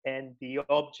 and the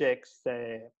objects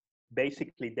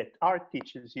basically that art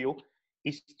teaches you,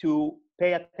 is to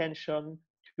pay attention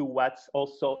to what's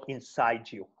also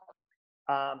inside you.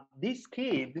 This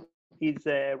kid is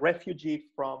a refugee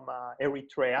from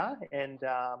Eritrea, and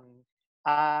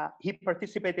he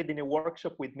participated in a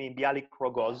workshop with me in Bialik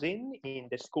Rogozin, in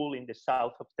the school in the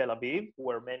south of Tel Aviv,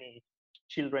 where many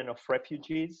children of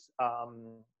refugees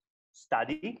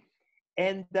study.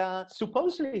 And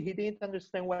supposedly he didn't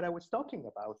understand what I was talking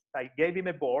about. I gave him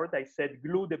a board. I said,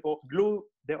 glue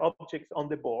the objects on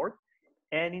the board.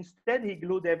 And instead he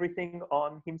glued everything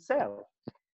on himself.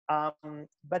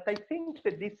 But I think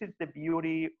that this is the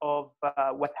beauty of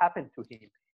what happened to him.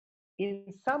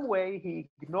 In some way, he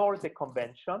ignored the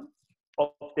convention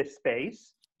of the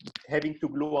space, having to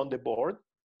glue on the board,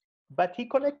 but he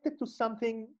connected to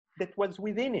something that was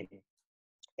within him.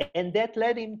 And that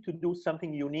led him to do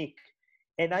something unique.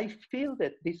 And I feel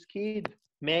that this kid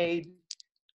made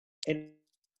an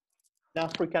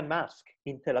African mask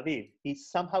in Tel Aviv. He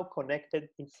somehow connected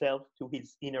himself to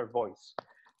his inner voice.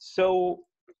 So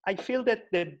I feel that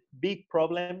the big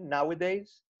problem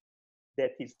nowadays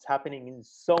that is happening in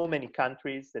so many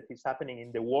countries, that is happening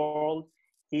in the world,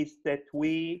 is that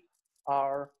we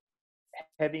are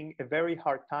having a very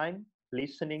hard time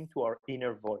listening to our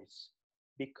inner voice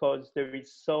because there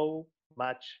is so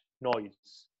much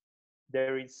noise.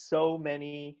 There is so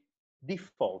many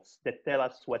defaults that tell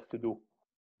us what to do.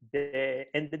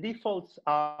 And the defaults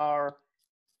are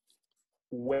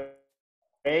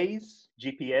Waze,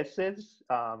 GPSs,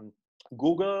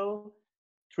 Google,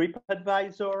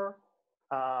 TripAdvisor,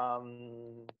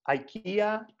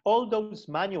 IKEA, all those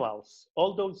manuals,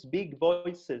 all those big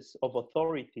voices of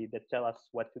authority that tell us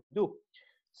what to do.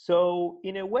 So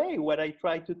in a way, what I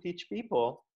try to teach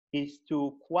people is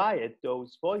to quiet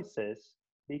those voices,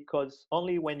 because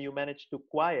only when you manage to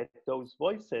quiet those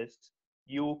voices,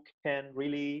 you can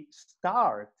really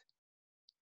start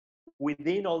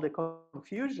within all the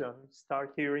confusion,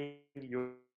 start hearing your.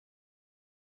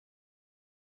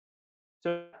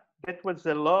 So that was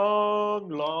a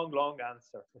long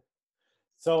answer.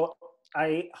 So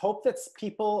I hope that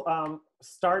people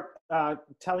start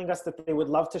telling us that they would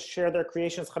love to share their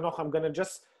creations. Hanoch, I'm going to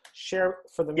just share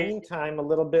for the meantime a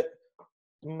little bit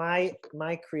my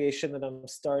creation that I'm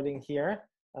starting here.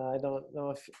 I don't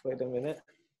know if, wait a minute.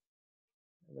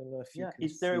 I don't know if you can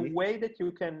Is there see. a way that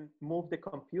you can move the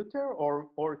computer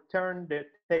or turn the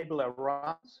table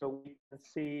around so we can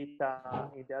see it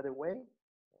in the other way?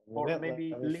 Or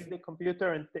maybe leave the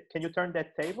computer and can you turn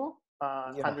that table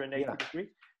 180 degrees?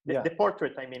 The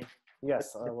portrait, I mean.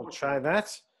 Yes, I will try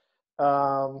that.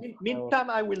 Meantime,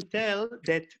 I will tell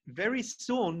that very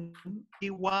soon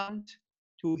we want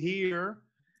to hear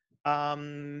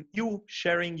you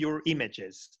sharing your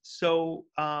images. So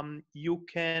you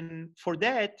can, for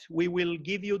that, we will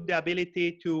give you the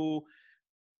ability to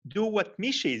do what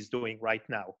Mishi is doing right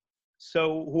now.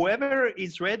 So whoever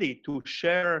is ready to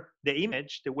share the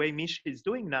image the way Mishi is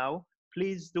doing now,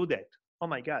 please do that. Oh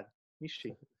my God,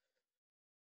 Mishi.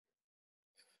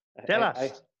 Tell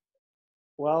us.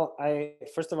 Well,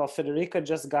 first of all, Federica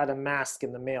just got a mask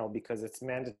in the mail because it's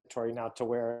mandatory now to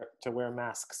wear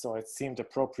masks. So it seemed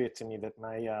appropriate to me that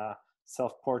my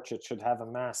self-portrait should have a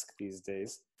mask these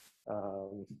days.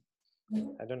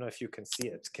 I don't know if you can see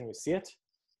it. Can you see it?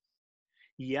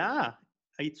 Yeah,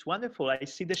 it's wonderful. I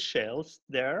see the shells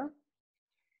there.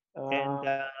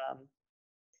 And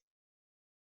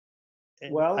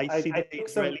well, I see the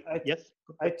Israeli. Yes.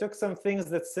 I took some things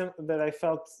that I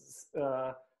felt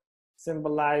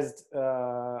symbolized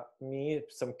me.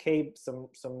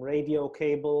 Some radio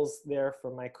cables there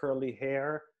for my curly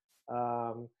hair.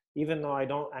 Even though I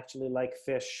don't actually like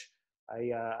fish,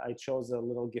 I chose a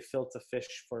little gefilte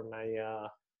fish for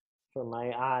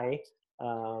my eye.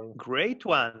 Great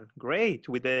one, great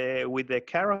with the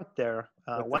carrot there.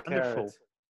 Wonderful. The carrot.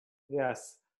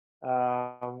 Yes.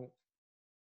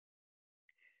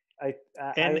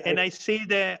 I see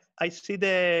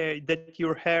that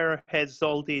your hair has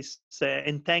all this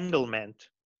entanglement,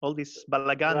 all this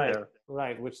balagan there.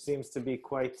 Right, which seems to be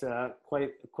quite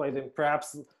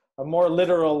perhaps a more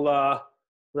literal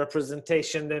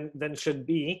representation than should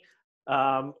be.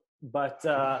 But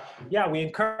yeah, we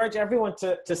encourage everyone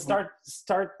to start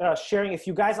sharing. If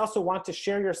you guys also want to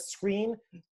share your screen,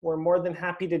 we're more than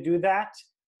happy to do that.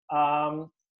 And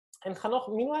Hanoch,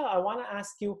 meanwhile, I want to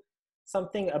ask you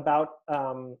something about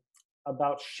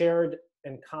shared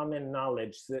and common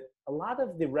knowledge. That a lot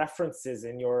of the references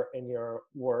in your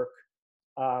work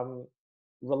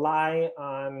rely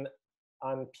on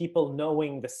people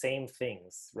knowing the same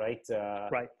things, right?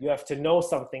 Right. You have to know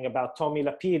something about Tommy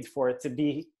Lapid for it to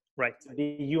be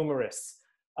humorous.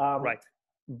 Right.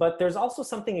 But there's also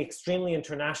something extremely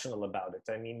international about it.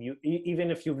 I mean, even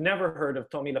if you've never heard of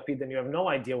Tommy Lapid and you have no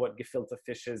idea what gefilte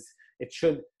fish is, it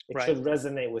should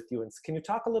resonate with you. And can you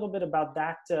talk a little bit about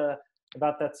that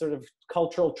sort of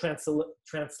cultural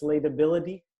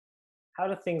translatability? How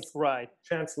do things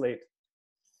translate?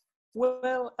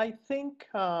 Well, I think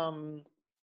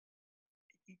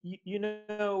you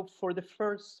know, for the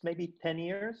first maybe 10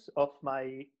 years of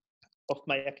my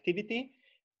activity,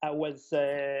 I was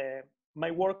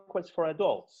my work was for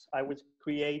adults. I was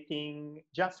creating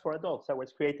just for adults. I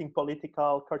was creating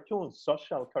political cartoons,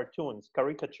 social cartoons,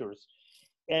 caricatures.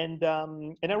 And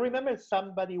I remember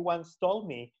somebody once told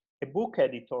me, a book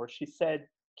editor, she said,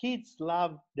 kids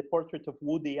love the portrait of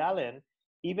Woody Allen,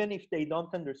 even if they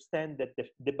don't understand that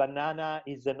the banana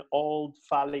is an old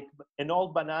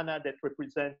banana that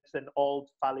represents an old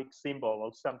phallic symbol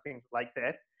or something like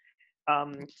that.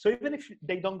 So even if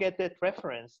they don't get that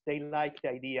reference, they like the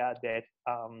idea that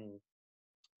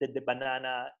that the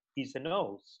banana is a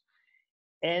nose.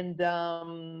 And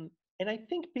I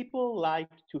think people like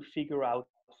to figure out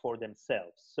for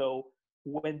themselves. So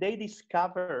when they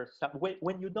discover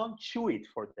when you don't chew it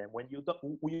for them, when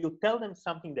you tell them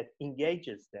something that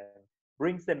engages them,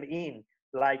 brings them in,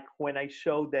 like when I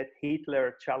showed that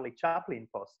Hitler Charlie Chaplin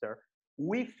poster,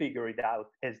 we figure it out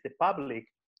as the public,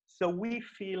 so we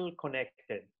feel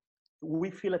connected,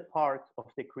 we feel a part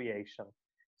of the creation.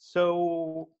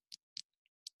 So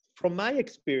from my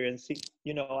experience,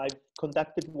 I've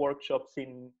conducted workshops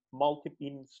in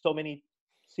so many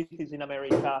cities in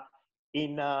America,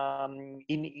 in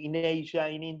Asia,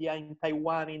 in India, in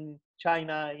Taiwan, in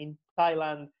China, in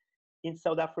Thailand, in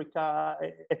South Africa,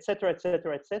 etc.,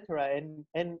 etc., etc.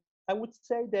 And I would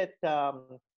say that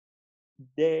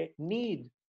the need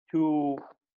to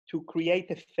create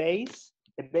a face,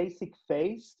 a basic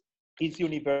face, is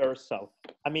universal.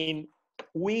 I mean,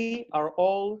 we are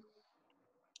all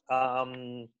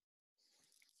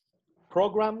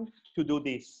programmed to do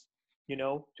this,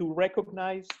 to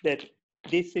recognize that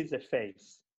this is a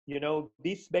face.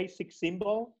 This basic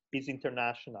symbol is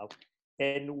international,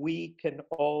 and we can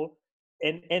all,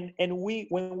 and we,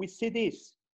 when we see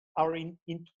this, our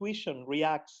intuition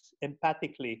reacts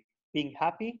empathically, being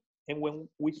happy, and when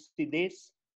we see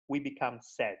this, we become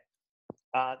sad.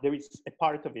 There is a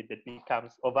part of it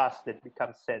of us that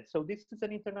becomes sad. So this is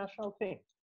an international thing.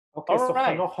 Okay, All so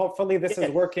right. Hanoch, hopefully this is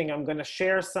Yes. working. I'm going to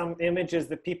share some images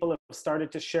that people have started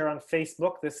to share on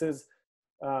Facebook. This is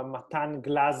Matan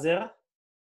Glazer.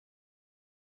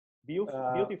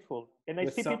 Beautiful. And I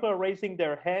see some, people are raising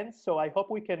their hands, so I hope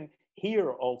we can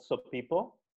hear also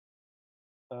people.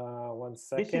 1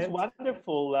 second. This is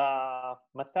wonderful,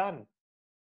 Matan.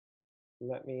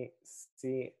 Let me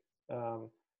see.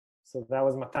 So that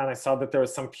was Matan. I saw that there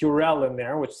was some Purell in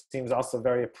there, which seems also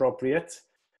very appropriate.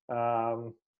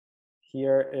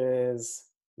 Here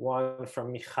is one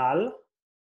from Michal.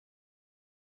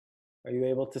 Are you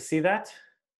able to see that?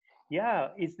 Yeah,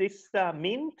 is this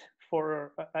mint?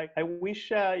 I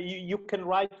wish you can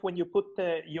write, when you put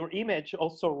your image,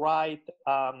 also write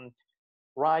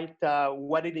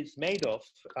what it is made of.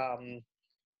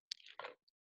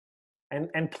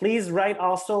 And please write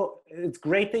also, it's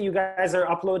great that you guys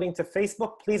are uploading to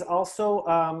Facebook. Please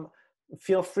also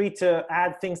feel free to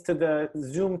add things to the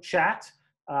Zoom chat.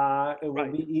 It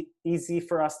will be easy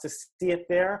for us to see it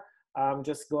there.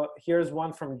 Just go, here's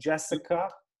one from Jessica.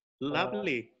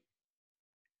 Lovely.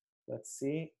 Let's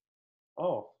see.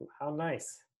 Oh, how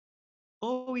nice.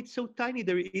 Oh, it's so tiny.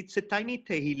 It's a tiny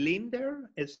Tehillim there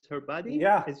as her body.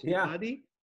 Yeah, as your body.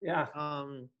 Yeah.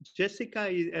 Jessica,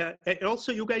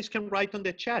 also you guys can write on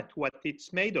the chat what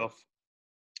it's made of.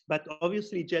 But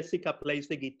obviously Jessica plays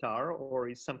the guitar or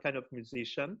is some kind of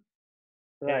musician.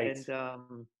 Right.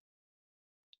 And,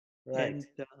 right.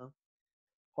 And,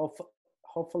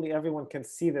 hopefully everyone can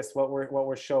see this, what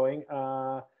we're showing.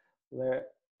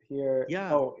 Here.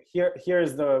 Yeah. Oh,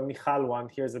 here's the Michal one.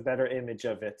 Here's a better image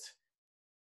of it.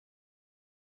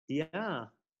 Yeah.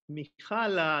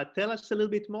 Michal, tell us a little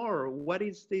bit more. What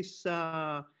is this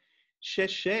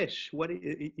shesh?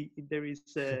 There is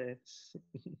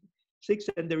 6,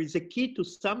 and there is a key to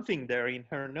something there in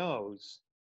her nose.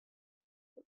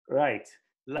 Right.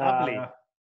 Lovely.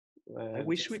 I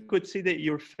wish we could see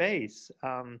your face.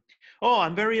 Oh,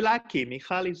 I'm very lucky.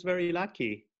 Michal is very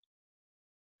lucky.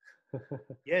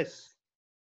 Yes.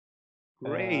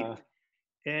 Great.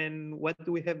 And what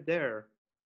do we have there?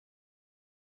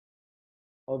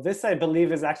 Oh, this I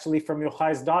believe is actually from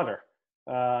Yochai's daughter,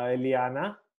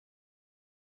 Eliana.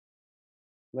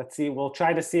 Let's see. We'll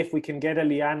try to see if we can get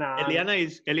Eliana on.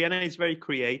 Eliana is very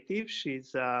creative.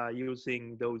 She's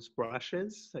using those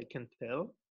brushes, I can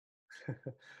tell.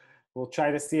 We'll try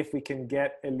to see if we can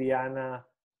get Eliana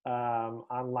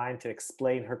online to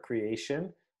explain her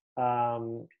creation.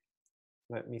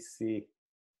 Let me see.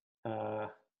 And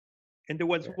there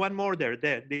was one more there,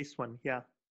 this one, yeah.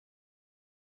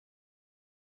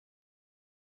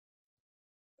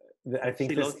 I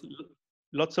think this...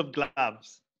 lots of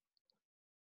gloves.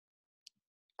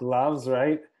 Gloves,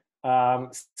 right?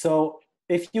 So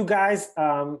if you guys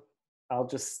I'll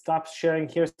just stop sharing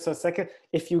here for a second.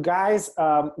 If you guys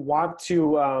want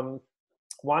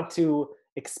to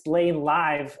explain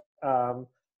live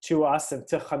to us and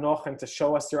to Hanoch and to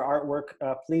show us your artwork,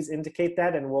 please indicate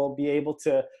that, and we'll be able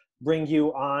to bring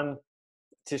you on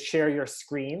to share your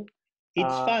screen.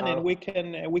 It's fun, and we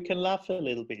can laugh a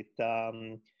little bit.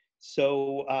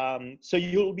 So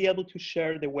you'll be able to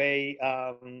share the way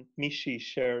Mishi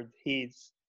shared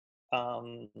his.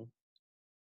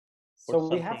 So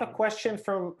we have a question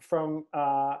from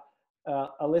a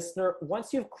listener.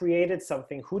 Once you've created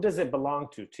something, who does it belong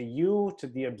to? To you, to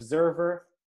the observer?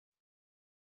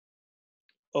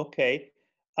 Okay.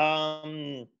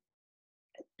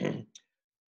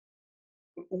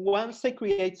 Once I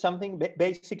create something,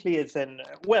 basically it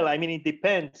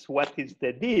depends what is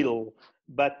the deal.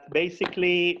 But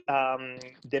basically, I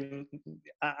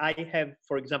have,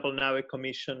 for example, now a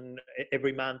commission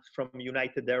every month from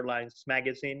United Airlines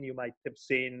magazine. You might have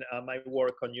seen my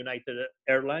work on United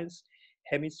Airlines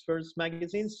Hemispheres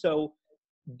magazine. So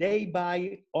they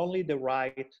buy only the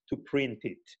right to print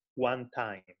it one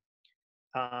time.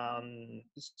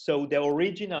 So the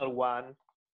original one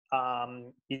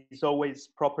is always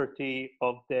property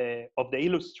of the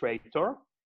illustrator.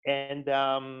 And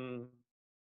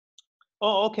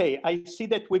oh, okay. I see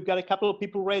that we've got a couple of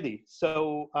people ready.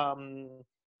 So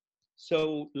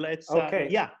let's. Okay.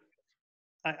 Yeah,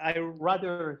 I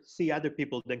rather see other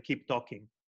people than keep talking.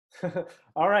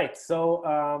 All right. So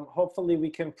hopefully we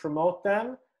can promote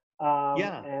them.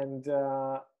 Yeah.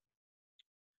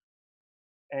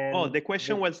 And oh, the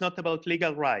question was not about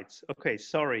legal rights. Okay,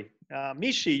 sorry.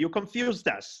 Mishi, you confused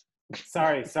us.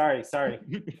 Sorry.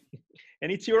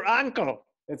 And it's your uncle.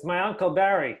 It's my Uncle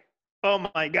Barry. Oh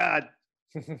my God.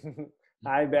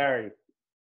 Hi, Barry.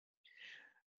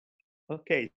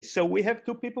 Okay, so we have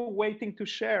two people waiting to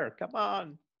share. Come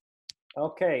on.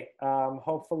 Okay,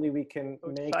 hopefully we can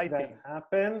make that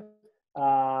happen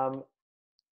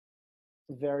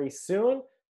very soon.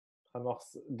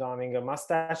 Hanoch's donning a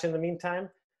mustache in the meantime,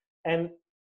 and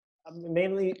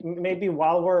maybe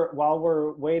while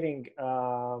we're waiting,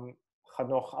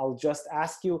 Hanoch, I'll just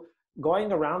ask you: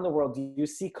 going around the world, do you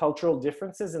see cultural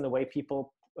differences in the way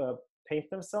people paint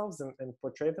themselves and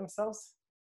portray themselves?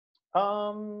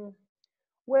 Well,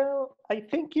 I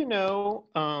think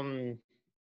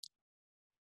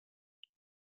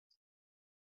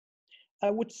I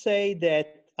would say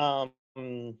that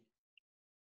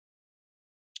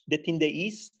that in the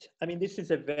East, I mean, this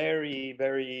is a very,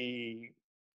 very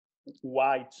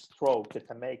wide stroke that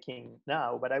I'm making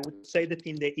now, but I would say that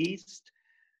in the East,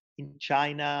 in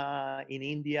China, in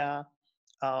India,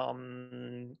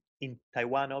 in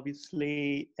Taiwan,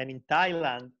 obviously, and in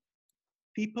Thailand,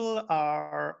 people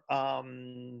are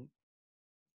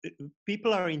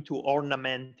into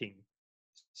ornamenting.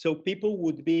 So people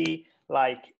would be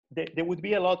like, there would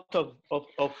be a lot of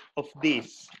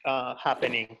this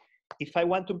happening. If I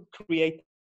want to create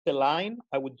a line,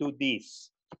 I would do this.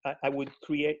 I would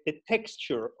create the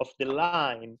texture of the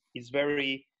line you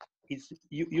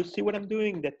see what I'm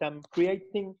doing, that I'm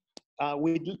creating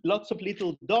with lots of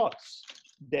little dots,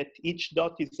 that each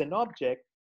dot is an object.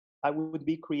 I would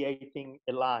be creating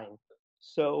a line.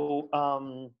 So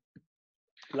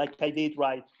like I did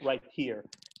right here.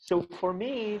 So for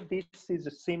me, this is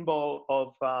a symbol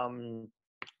of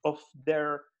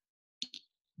their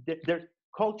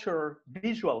culture,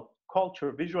 visual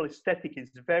aesthetic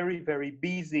is very, very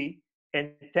busy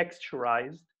and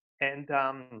texturized. And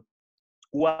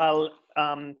while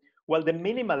the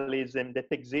minimalism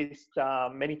that exists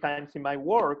many times in my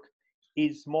work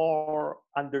is more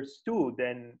understood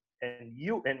and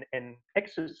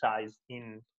exercised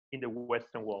in the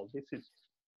Western world. This is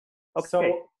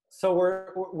okay. So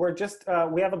we're just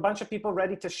we have a bunch of people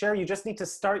ready to share. You just need to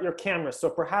start your camera. So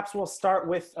perhaps we'll start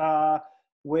with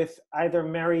either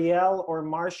Marielle or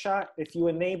Marsha. If you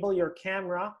enable your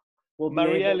camera,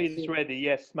 Marielle is ready.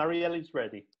 Yes, Marielle is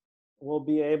ready. We'll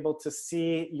be able to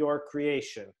see your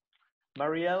creation.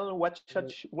 Marielle, what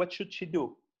should she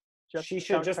do? She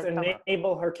should just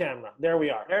enable her camera. There we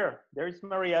are. There is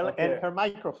Marielle and her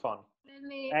microphone. Let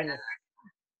me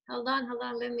hold on.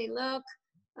 Let me look.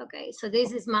 Okay, so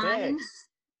this is mine.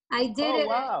 I did it.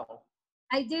 Wow.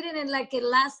 I did it in like a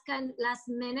last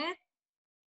minute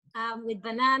with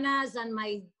bananas and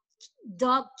my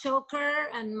dog choker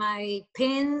and my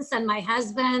pins and my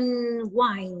husband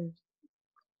wine.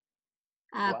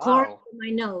 Corn in my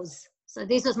nose. So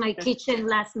this was my kitchen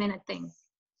last minute thing.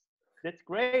 That's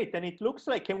great. And it looks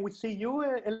like, can we see you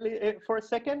for a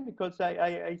second? Because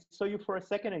I saw you for a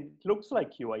second and it looks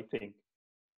like you, I think.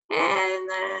 And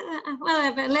well, I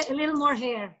have a little more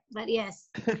hair, but yes.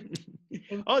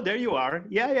 Oh, there you are.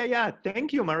 Yeah.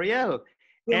 Thank you, Marielle.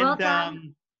 You're And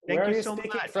welcome. thank Where are you you so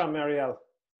speaking much. from, Marielle?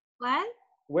 What?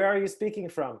 Where are you speaking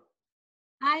from?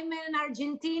 I'm an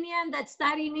Argentinian that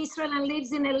studies in Israel and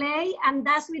lives in LA, and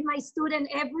that's with my student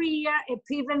every year a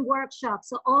Piven workshop.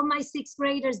 So all my sixth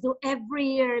graders do every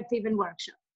year a Piven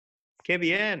workshop. Qué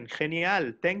bien,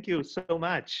 genial. Thank you so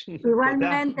much.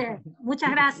 Igualmente. Muchas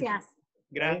gracias.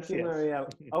 Thank you, Gracias. Marielle.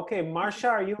 Okay, Marsha,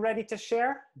 are you ready to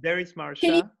share? There is Marsha.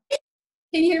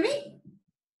 Can you hear me?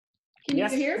 Can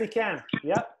Yes, you hear? we can.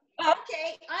 Yep.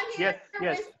 Okay, I'm here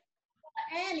Yes. with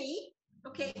Annie.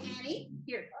 Okay, Annie,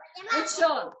 here. Let's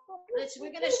show them.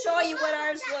 We're going to show you what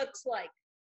ours looks like.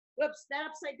 Whoops, that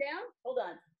upside down? Hold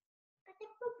on.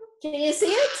 Can you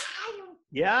see it?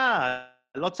 Yeah,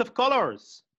 lots of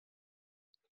colors.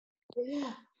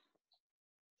 Yeah.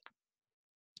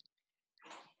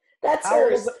 That's How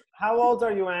hers. old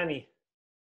are you, Annie?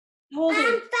 How old are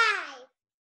you?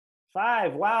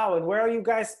 5. Wow. And where are you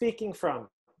guys speaking from?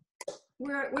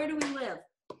 Where do we live?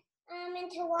 I'm in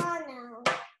Toronto.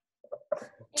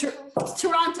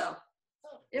 Toronto.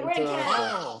 We're in Canada.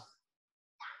 Oh,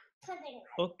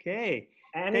 okay.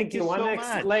 Annie, Thank do you you want so to much.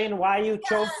 explain why you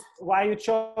chose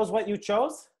what you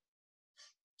chose?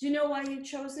 Do you know why you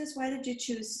chose this? Why did you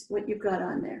choose what you've got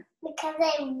on there? Because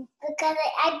I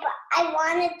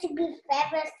wanted to be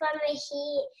famous from my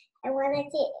heat. I wanted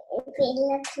to if it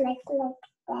looks like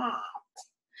that.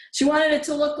 She wanted it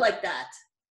to look like that.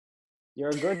 You're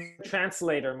a good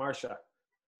translator, Marsha.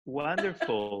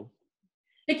 Wonderful.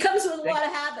 It comes with a lot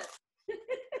of habit.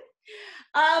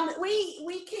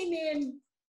 We came in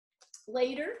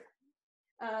later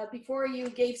before you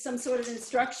gave some sort of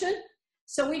instruction.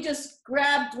 So we just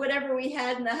grabbed whatever we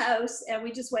had in the house and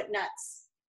we just went nuts.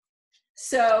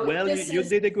 So Well, you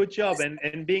did a good job, and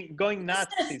going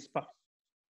nuts is fun.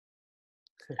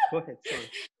 Go ahead, sorry.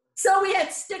 So we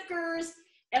had stickers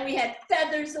and we had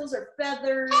feathers. Those are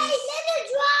feathers. Hey, let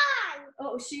it dry!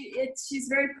 Oh, she's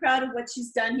very proud of what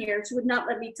she's done here. She would not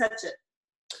let me touch it.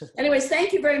 Anyways,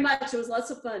 thank you very much. It was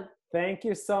lots of fun. Thank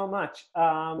you so much.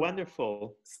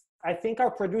 Wonderful. I think our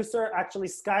producer, actually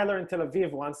Skylar in Tel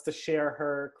Aviv, wants to share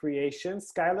her creation.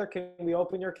 Skylar, can we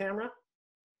open your camera?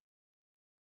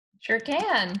 Sure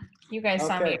can. You guys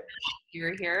saw me. You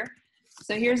were here.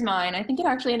 So here's mine. I think it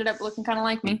actually ended up looking kind of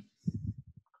like me.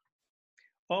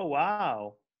 Oh,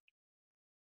 wow.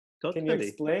 Totally. Can you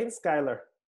explain, Skylar?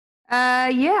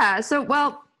 Yeah. So,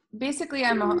 well, basically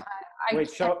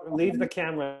Wait, leave the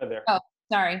camera there. Oh,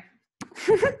 sorry.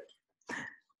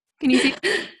 Can you see?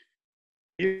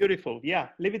 Beautiful. Yeah,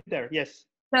 leave it there. Yes.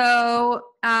 So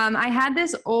I had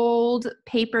this old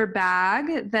paper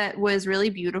bag that was really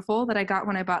beautiful that I got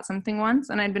when I bought something once,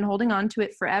 and I'd been holding on to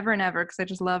it forever and ever because I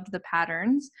just loved the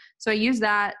patterns. So I used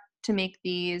that to make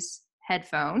these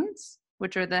headphones,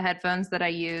 which are the headphones that I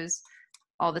use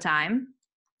all the time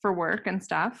for work and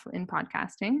stuff in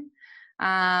podcasting.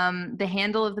 The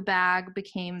handle of the bag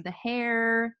became the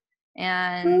hair,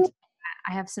 and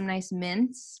I have some nice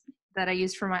mints that I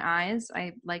use for my eyes.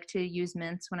 I like to use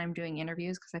mints when I'm doing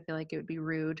interviews because I feel like it would be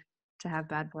rude to have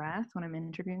bad breath when I'm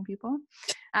interviewing people.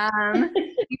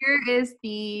 Here is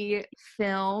the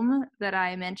film that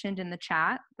I mentioned in the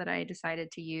chat that I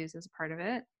decided to use as part of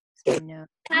it. So no.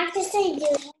 Practicing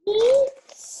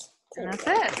And that's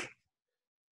it.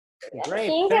 Great.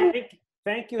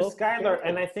 Thank you, Skylar.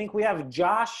 And I think we have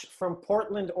Josh from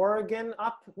Portland, Oregon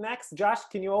up next. Josh,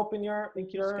 can you open your...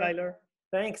 Thank you, Skylar.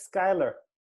 Thanks, Skylar.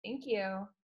 Thank you.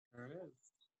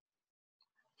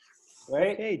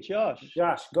 Wait. Okay, Josh.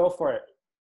 Josh, go for it.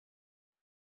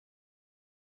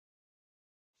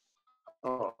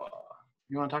 Oh,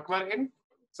 you want to talk about it, Aiden?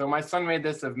 So my son made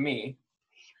this of me.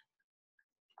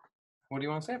 What do you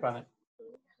want to say about it?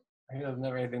 He doesn't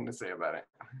have anything to say about it.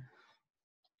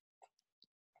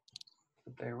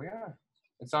 But there we are.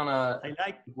 It's on a...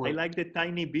 I like the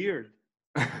tiny beard.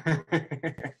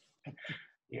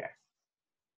 Yeah.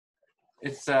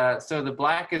 It's so the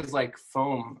black is like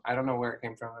foam. I don't know where it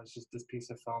came from. It's just this piece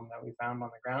of foam that we found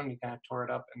on the ground. You kind of tore it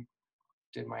up and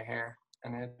did my hair,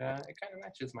 and it kind of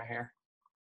matches my hair.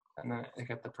 And then I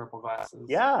got the purple glasses.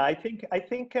 Yeah, I think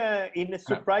in a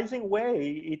surprising way,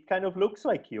 it kind of looks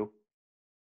like you.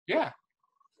 Yeah,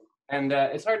 and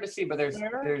it's hard to see, but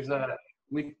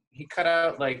he cut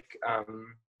out like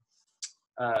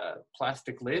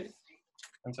plastic lid,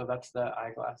 and so that's the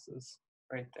eyeglasses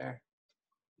right there.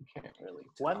 You can't really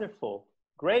tell. Wonderful.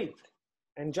 Great.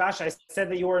 And Josh, I said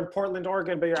that you were in Portland,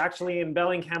 Oregon, but you're actually in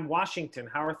Bellingham, Washington.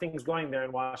 How are things going there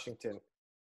in Washington?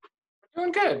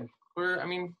 Doing good.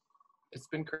 It's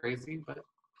been crazy, but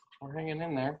we're hanging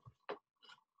in there.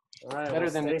 All right, Better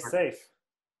well, than stay New York. safe.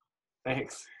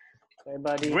 Thanks. Hey,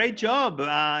 buddy. Great job.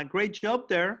 Great job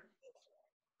there.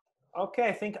 Okay,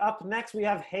 I think up next we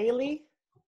have Haley.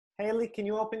 Haley, can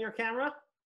you open your camera?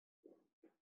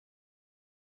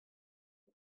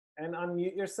 And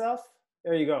unmute yourself.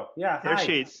 There you go. Yeah, There hi.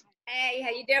 she is. Hey, how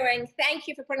you doing? Thank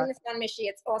you for putting this on, Mishi.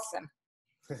 It's awesome.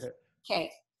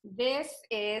 Okay, this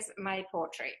is my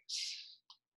portrait.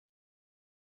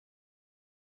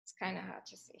 It's kind of hard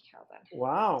to see. Hold on.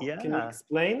 Wow. Yeah. Can you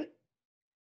explain?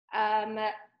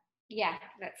 Yeah,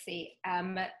 let's see.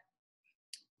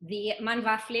 The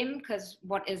manvaflim, because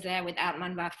what is there without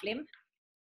manvaflim?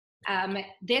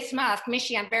 This mask,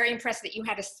 Mishi, I'm very impressed that you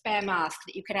had a spare mask,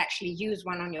 that you could actually use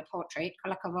one on your portrait.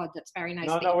 Kol hakavod, that's very nice.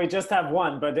 No, we just have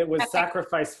one, but it was Okay.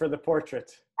 sacrificed for the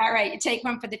portrait. All right, you take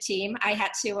one for the team. I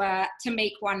had to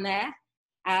make one there.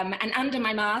 And under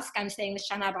my mask, I'm saying the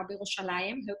Shana Bar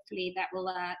B'Yerushalayim. Hopefully that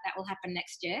will happen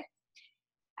next year.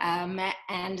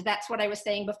 And that's what I was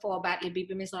saying before about Libi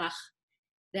B'Mizrach,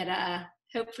 that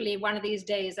hopefully one of these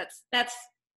days, that's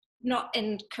not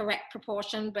in correct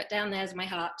proportion, but down there's my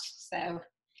heart. So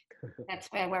that's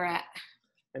where we're at.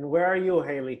 And where are you,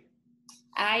 Haley?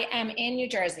 I am in New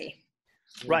Jersey.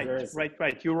 Right, New Jersey.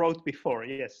 right. You wrote before.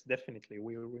 Yes, definitely.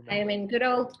 We remember. I am in good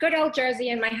old Jersey,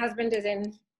 and my husband is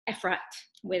in Efrat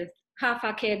with half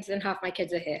our kids, and half my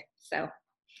kids are here. So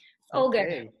all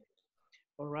good.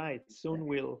 All right. Soon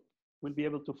we'll be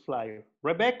able to fly.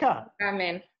 Rebecca.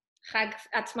 Amen. Chag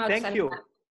Atzmaut Thank you. Sameach.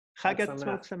 Chag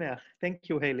Atzmaut Sameach. Thank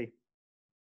you, Haley.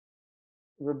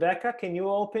 Rebecca, can you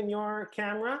open your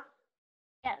camera?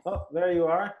 Yes. Oh, there you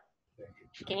are.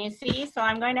 Can you see? So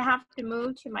I'm going to have to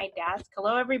move to my desk.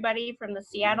 Hello, everybody from the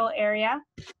Seattle area.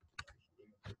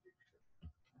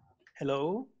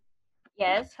 Hello.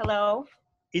 Yes, hello.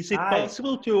 Is it Hi.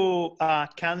 possible to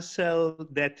cancel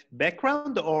that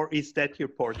background, or is that your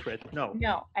portrait? No.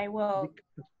 No, I will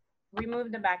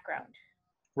remove the background.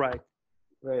 Right.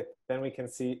 Great. Then we can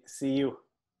see you.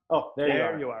 Oh,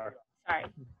 there you are. Sorry.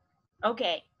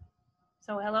 Okay.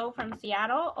 So hello from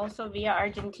Seattle, also via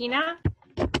Argentina.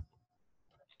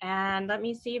 And let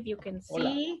me see if you can see.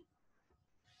 Hola.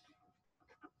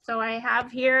 So I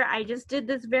have here, I just did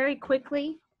this very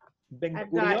quickly.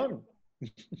 I've got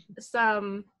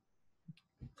some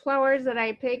flowers that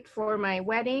I picked for my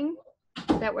wedding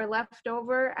that were left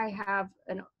over. I have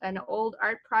an old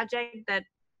art project that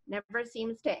never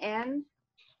seems to end.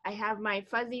 I have my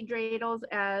fuzzy dreidels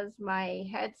as my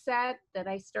headset that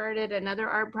I started another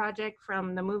art project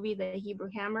from the movie The Hebrew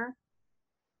Hammer.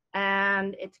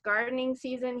 And it's gardening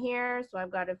season here, so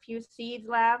I've got a few seeds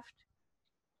left.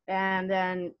 And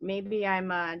then maybe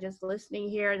I'm just listening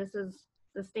here. This is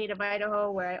the state of Idaho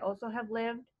where I also have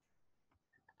lived.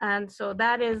 And so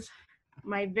that is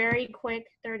my very quick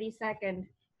 30-second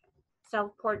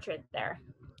self-portrait there.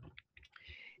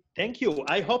 Thank you.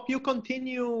 I hope you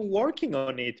continue working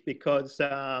on it, because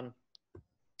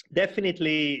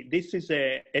definitely this is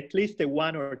at least a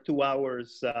 1 or 2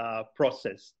 hours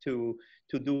process to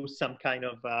do some kind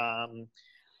of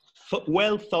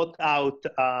well thought out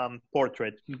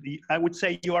portrait. I would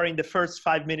say you are in the first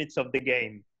 5 minutes of the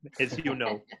game, as you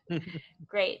know.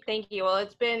 Great, thank you. Well,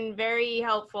 it's been very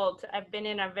helpful. I've been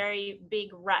in a very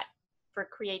big rut for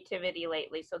creativity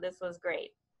lately, so this was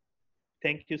great.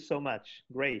 Thank you so much.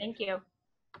 Great. Thank you.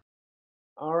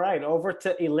 All right, over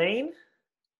to Elaine.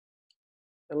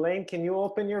 Elaine, can you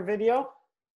open your video?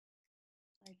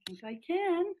 I think I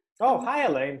can. Oh, hi,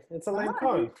 Elaine. It's Elaine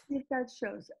Cohen. If that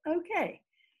shows. Okay,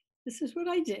 this is what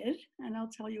I did, and I'll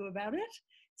tell you about it.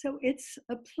 So it's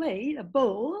a plate, a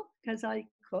bowl, because I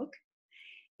cook,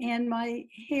 and my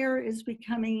hair is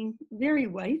becoming very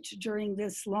white during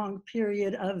this long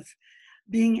period of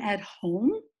being at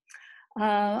home.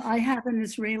 I have an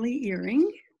Israeli earring.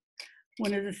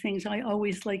 One of the things I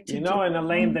always like to do. You know, in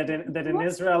Elaine, that in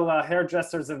Israel,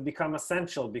 hairdressers have become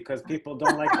essential because people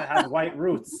don't like to have white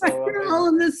roots. So, we're all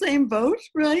in the same boat,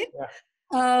 right?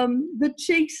 Yeah. The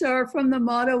cheeks are from the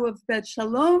motto of Bet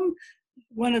Shalom,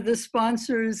 one of the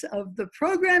sponsors of the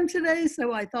program today,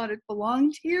 so I thought it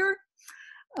belonged here.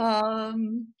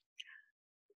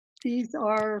 These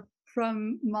are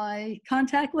from my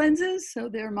contact lenses, so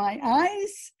they're my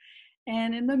eyes.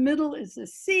 And in the middle is a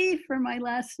C for my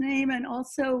last name, and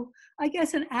also, I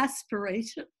guess, an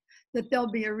aspiration that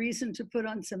there'll be a reason to put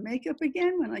on some makeup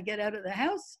again when I get out of the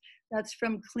house. That's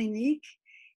from Clinique.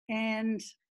 And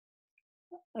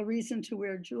a reason to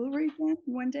wear jewelry again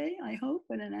one day, I hope,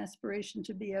 and an aspiration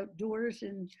to be outdoors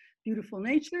in beautiful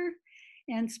nature.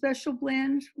 And special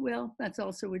blend, well, that's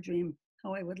also a dream,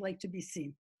 how I would like to be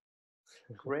seen.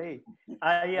 Great.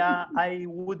 I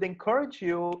would encourage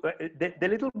you. The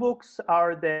little books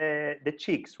are the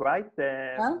cheeks, right?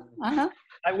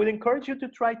 I would encourage you to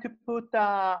try to put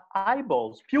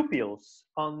eyeballs, pupils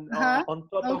on top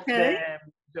of them.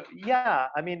 Yeah,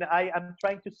 I mean, I'm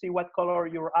trying to see what color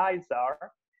your eyes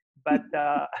are, but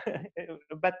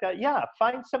yeah,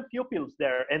 find some pupils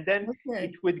there, and then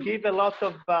it would give a lot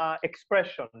of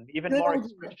expression, even more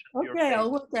expression. Okay,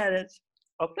 I'll look at it.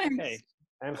 Okay. Thanks.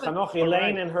 And Hanoch,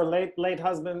 Elaine and her late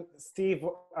husband Steve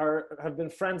have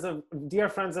been dear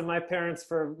friends of my parents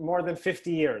for more than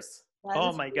 50 years.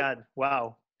 Oh my God!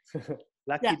 Wow,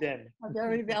 lucky them. A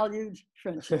very valued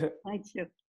friendship. Thank you.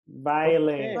 Bye,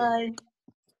 Elaine. Bye.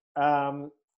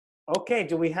 Okay,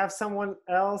 do we have someone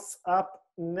else up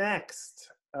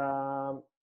next?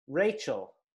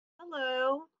 Rachel.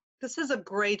 Hello. This is a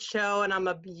great show, and I'm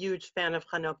a huge fan of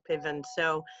Hanoch Piven.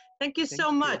 So thank you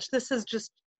so much. This has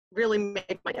just really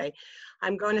made my day.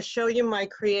 I'm going to show you my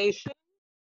creation.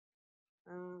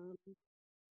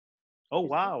 Oh,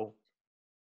 wow.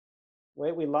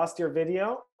 Wait, we lost your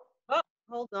video? Oh,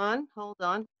 hold on.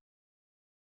 Can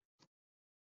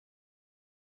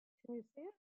you see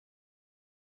it?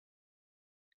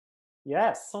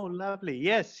 Yes. Oh, lovely.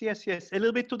 Yes. A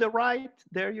little bit to the right.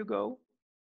 There you go.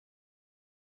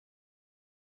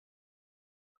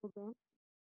 Hold on.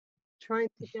 Trying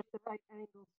to get the right angle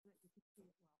so that you can see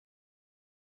it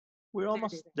well. We're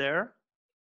almost there.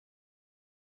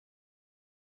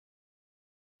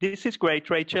 This is great,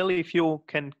 Rachel. If you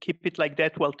can keep it like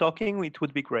that while talking, it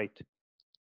would be great.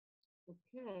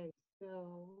 Okay,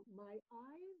 so my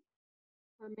eyes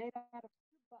are made out of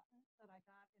 2 buttons that I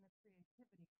got in a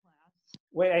creativity class.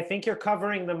 Wait, I think you're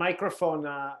covering the microphone,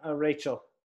 Rachel.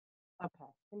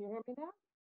 Okay, can you hear me now?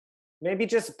 Maybe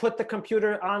just put the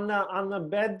computer on the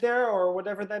bed there or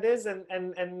whatever that is,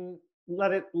 and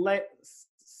let it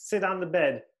sit on the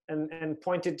bed and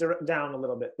point it down a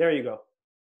little bit. There you go.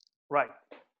 Right.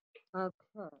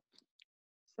 Okay.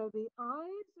 So the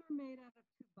eyes are made out of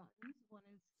 2 buttons. One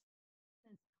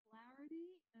says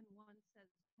clarity and one says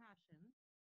passion.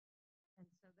 And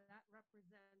so that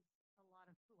represents a lot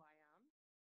of who I am.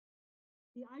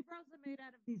 The eyebrows are made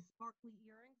out of these sparkly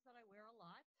earrings that I wear a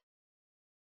lot.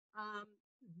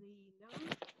 The nose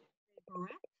is a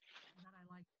barrette that I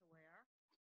like to wear.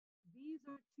 These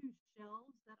are 2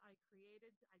 shells that I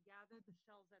created. I gathered the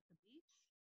shells at the beach.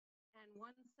 And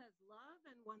one says love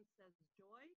and one says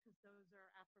joy, because those are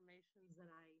affirmations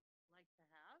that I like to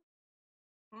have.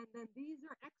 And then these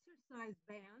are exercise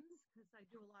bands, because I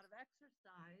do a lot of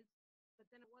exercise, but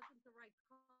then it wasn't the right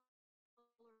color for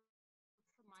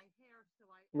my hair, so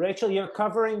I... Rachel, you're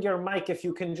covering your mic. If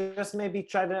you can just maybe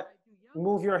try to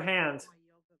move your hand.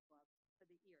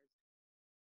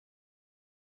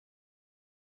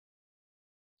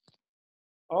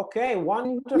 Okay,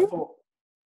 wonderful.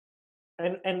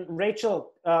 And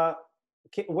Rachel,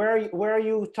 where are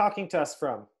you talking to us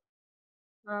from?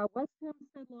 West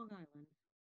Hempstead, Long Island.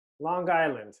 Long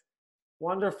Island.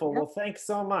 Wonderful. Yep. Well, thanks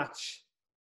so much.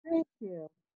 Thank you.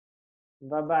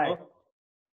 Bye-bye.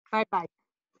 Bye-bye.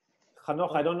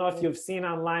 Hanoch, I don't know if you've seen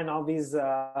online all these,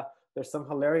 there's some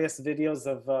hilarious videos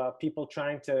of people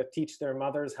trying to teach their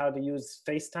mothers how to use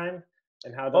FaceTime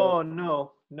and how to... Oh,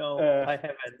 no, I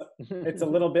haven't. It's a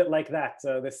little bit like that.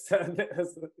 This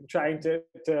trying to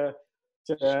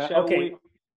okay.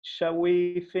 Shall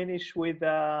we finish with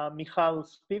Michal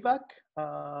Spivak?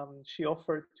 She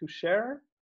offered to share.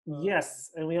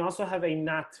 Yes, and we also have a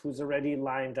Nat who's already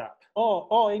lined up.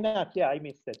 Oh, Nat, yeah, I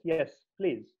missed it. Yes,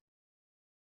 please.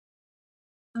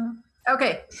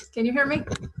 Okay, can you hear me?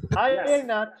 Hi,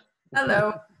 Nat.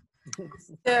 Hello.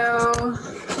 So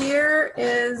here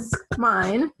is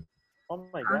mine. Oh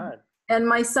my God. And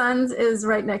my son's is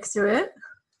right next to it.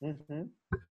 Mm-hmm.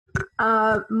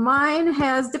 Mine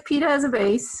has the pita as a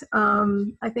base.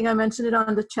 I think I mentioned it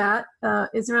on the chat.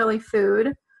 Israeli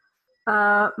food.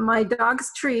 My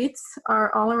dog's treats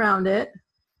are all around it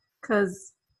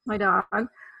because my dog.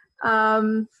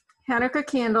 Hanukkah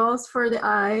candles for the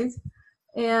eyes.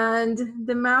 And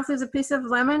the mouth is a piece of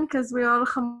lemon because we're all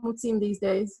chamutzim these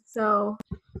days. So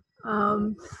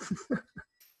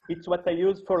it's what I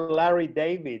use for Larry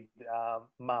David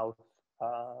mouth.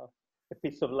 A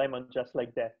piece of lemon just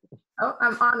like that. Oh,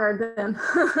 I'm honored then.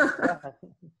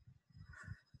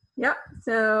 Yep.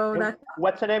 So that's...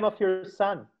 What's the name of your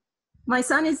son? My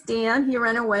son is Dan. He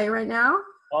ran away right now.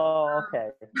 Oh,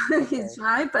 okay. He's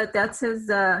shy, but that's his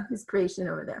creation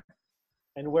over there.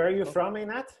 And where are you from,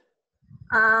 Einat?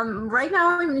 Right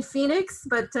now I'm in Phoenix,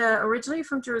 but originally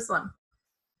from Jerusalem.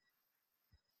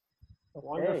 Okay.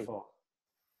 Wonderful.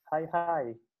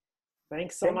 Hi.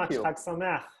 Thanks so much. Chag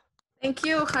Sameach. Thank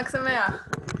you. Chag Sameach.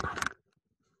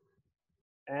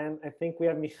 And I think we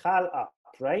have Michal up,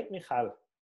 right, Michal?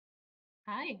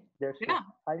 Hi. There she Yeah. is.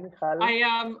 Hi, Michal.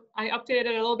 I updated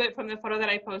it a little bit from the photo that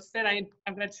I posted. I'm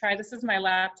gonna try. This is my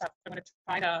laptop. I'm gonna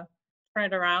try to turn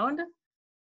it around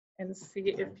and see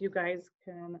if you guys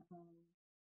can.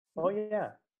 Oh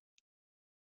yeah.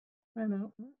 I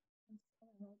know.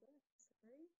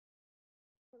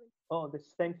 Oh, the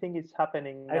same thing is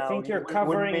happening now. I think you're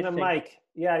covering the mic.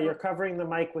 Yeah, you're covering the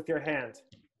mic with your hand.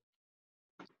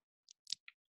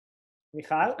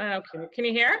 Michal? Can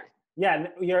you hear? Yeah,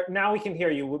 now we can hear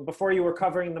you. Before you were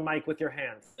covering the mic with your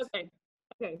hands. Okay.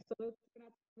 Okay. So let's turn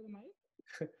up the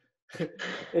mic.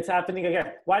 It's happening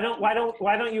again. Why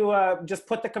don't you just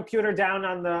put the computer down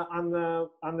on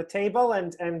the table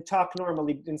and talk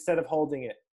normally instead of holding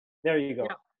it? There you go.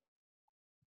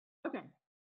 Yeah. Okay.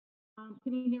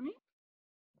 Can you hear me?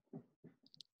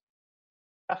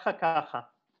 Kacha, kacha.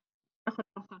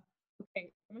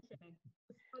 Okay.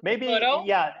 Maybe, photo?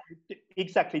 yeah,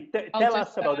 exactly. Tell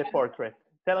us about the portrait.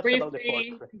 Tell us about the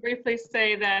portrait. Briefly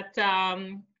say that,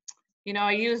 you know,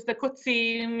 I use the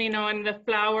kutzim, you know, and the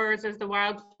flowers as the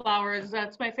wildflowers.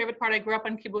 That's my favorite part. I grew up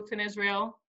on kibbutz in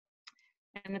Israel.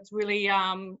 And it's really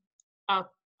a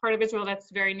part of Israel that's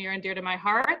very near and dear to my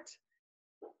heart.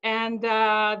 And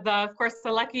of course,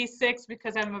 the lucky 6,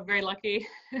 because I'm a very lucky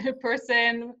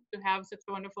person to have such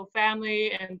a wonderful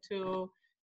family and to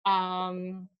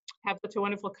have such a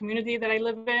wonderful community that I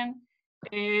live in.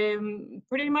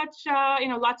 Pretty much, you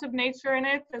know, lots of nature in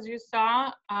it, as you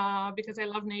saw, because I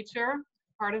love nature,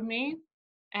 part of me.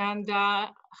 And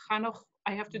Hanoch,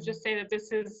 I have to just say that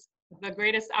this is the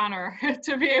greatest honor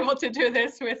to be able to do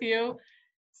this with you.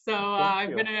 So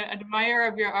I've been an admirer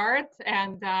of your art,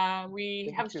 and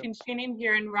we have Shinshinim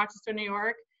here in Rochester, New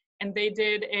York, and they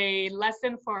did a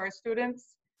lesson for our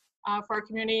students, for our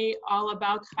community, all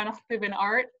about Hanoch Piven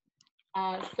art.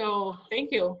 So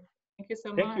thank you. Thank you so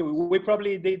much. Thank you. We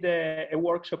probably did a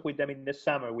workshop with them in the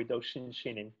summer with those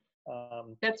Shinshinim.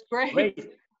 That's great.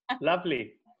 Great.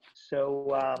 Lovely. So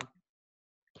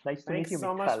nice to meet you, Thanks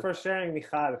so much for sharing,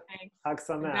 Michal. Thanks. Chag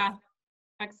Sameach.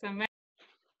 Chag Sameach.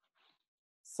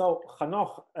 So,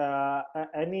 Hanoch,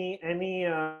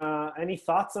 any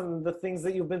thoughts on the things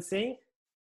that you've been seeing?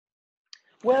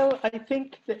 Well, I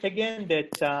think that, again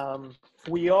that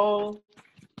we all.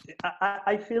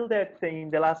 I feel that in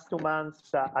the last 2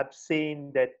 months, I've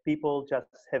seen that people just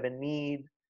have a need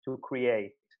to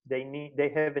create.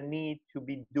 They have a need to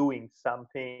be doing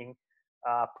something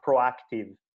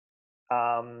proactive.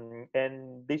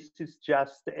 And this is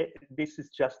just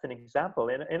an example.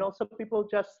 And also people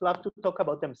just love to talk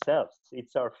about themselves.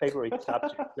 It's our favorite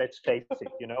subject, let's face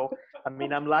it, you know. I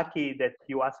mean, I'm lucky that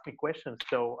you asked me questions,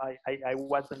 so I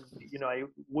wasn't, you know, I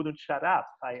wouldn't shut up.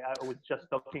 I was just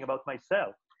talking about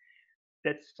myself.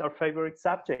 That's our favorite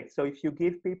subject. So if you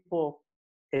give people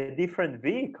a different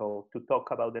vehicle to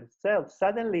talk about themselves,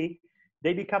 suddenly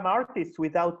they become artists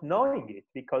without knowing it,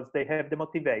 because they have the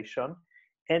motivation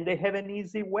and they have an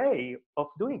easy way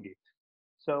of doing it.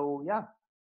 So yeah.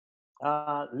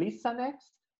 Lisa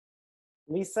next.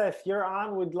 Lisa, if you're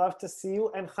on, we'd love to see you.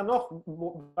 And Hanoch,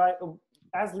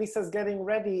 as Lisa's getting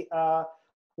ready,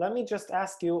 let me just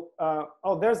ask you,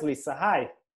 oh, there's Lisa,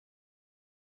 hi.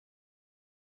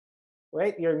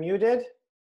 Wait, you're muted?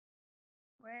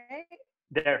 Wait.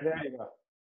 There you go.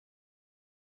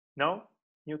 No?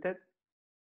 Muted?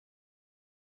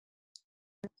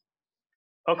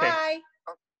 Okay. Hi.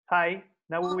 Hi.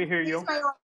 Now we hear you.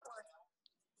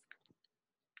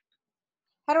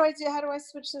 How do I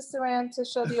switch this around to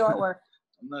show the artwork?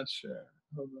 I'm not sure.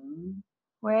 Hold on.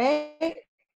 Wait.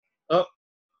 Oh,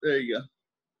 there you go.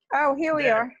 Oh, here we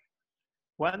are.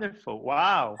 Wonderful.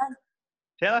 Wow.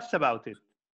 Tell us about it.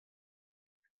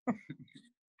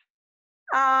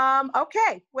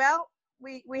 Okay. Well,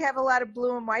 we have a lot of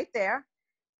blue and white there.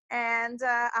 And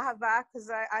Ahava, because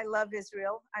I love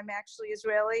Israel. I'm actually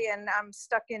Israeli, and I'm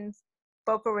stuck in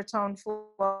Boca Raton,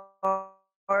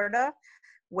 Florida,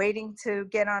 waiting to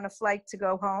get on a flight to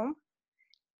go home.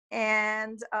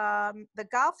 And the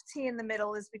golf tee in the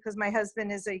middle is because my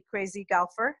husband is a crazy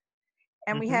golfer.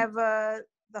 And we have the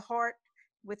heart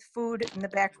with food in the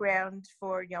background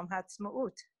for Yom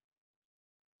Ha'atzmaut.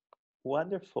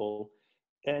 Wonderful.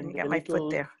 And got a my little,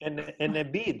 foot there. and a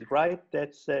bead, right?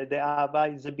 That's the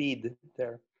Ahava is a bead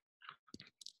there.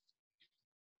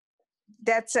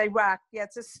 That's a rock. Yeah,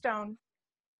 it's a stone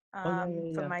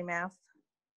for my mouth.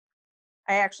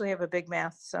 I actually have a big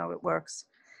mouth, so it works.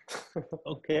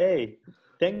 Okay.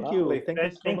 Thank you. Thank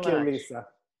you so much. Thank you, Lisa.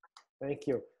 Thank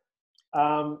you.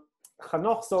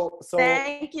 Hanoch, so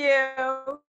Thank you.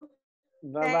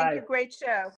 Bye-bye. Thank you. Great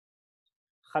show.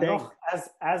 Hanoch,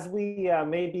 as we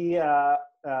maybe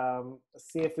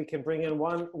see if we can bring in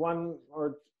one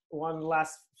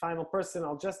last final person,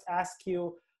 I'll just ask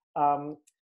you.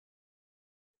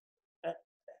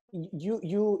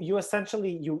 You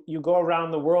essentially you go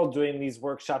around the world doing these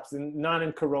workshops, not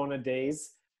in Corona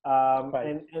days.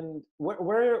 Right. And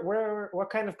what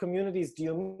kind of communities do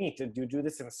you meet? Do you do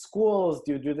this in schools?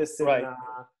 Do you do this in? Right.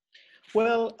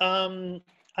 Well,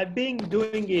 I've been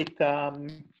doing it.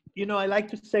 I like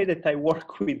to say that I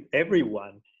work with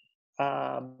everyone.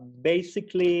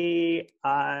 Basically,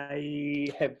 I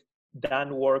have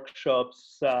done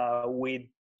workshops with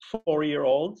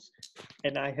 4-year-olds,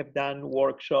 and I have done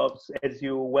workshops, as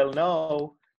you well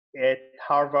know, at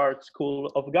Harvard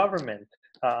School of Government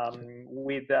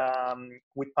with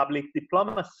public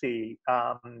diplomacy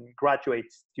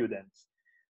graduate students.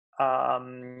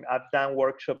 I've done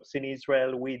workshops in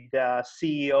Israel with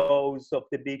CEOs of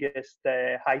the biggest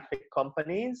high-tech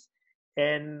companies,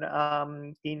 and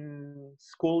in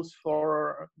schools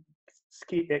for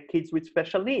kids with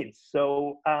special needs.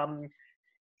 So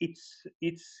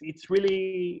it's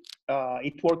really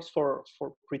it works for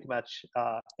pretty much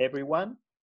everyone.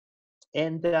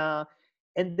 And the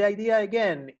idea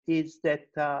again is that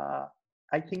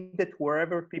I think that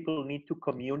wherever people need to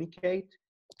communicate,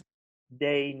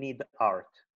 they need art.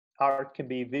 Art can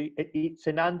be, it's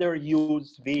an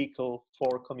underused vehicle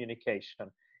for communication.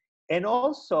 And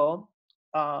also,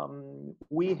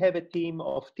 we have a team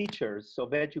of teachers,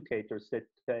 of educators that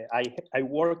I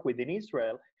work with in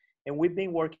Israel, and we've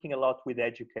been working a lot with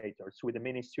educators, with the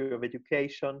Ministry of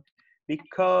Education,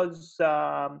 because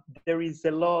there is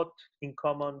a lot in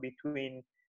common between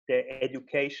the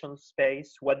education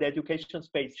space, what the education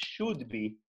space should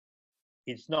be,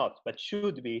 is not, but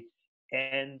should be,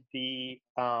 and the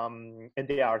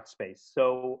art space.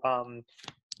 So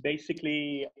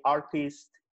basically, artists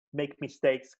make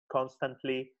mistakes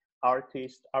constantly.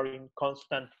 Artists are in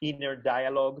constant inner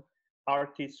dialogue.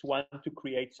 Artists want to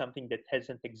create something that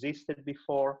hasn't existed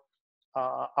before.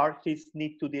 Artists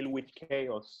need to deal with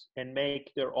chaos and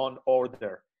make their own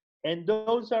order. And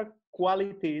those are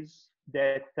qualities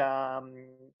that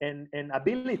and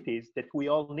abilities that we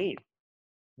all need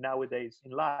nowadays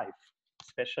in life,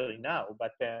 especially now.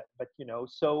 But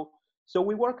so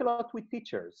we work a lot with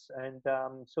teachers, and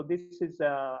so this is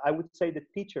I would say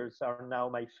that teachers are now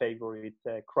my favorite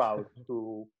crowd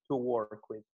to work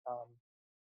with.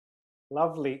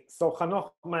 Lovely. So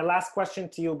Hanoch, my last question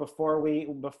to you before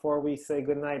we say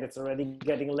goodnight. It's already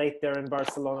getting late there in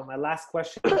Barcelona. My last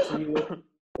question to you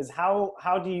is how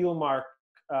do you mark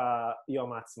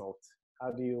Yom Ha'atzmaut?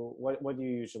 What do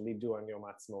you usually do on Yom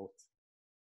Ha'atzmaut?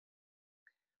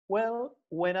 Well,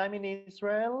 when I'm in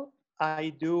Israel, I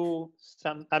do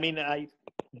something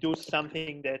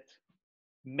that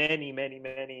many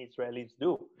Israelis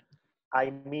do.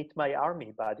 I meet my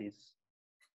army buddies.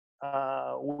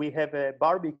 We have a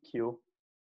barbecue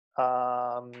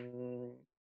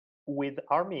with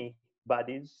army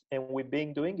buddies, and we've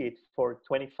been doing it for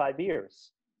 25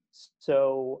 years.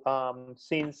 So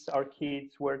since our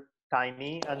kids were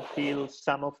tiny until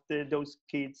some of those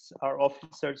kids are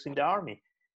officers in the army.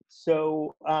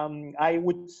 So I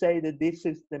would say that this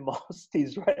is the most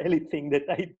Israeli thing that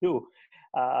I do.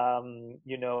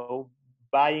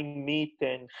 Buying meat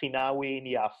and chinawi in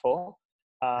Yafo.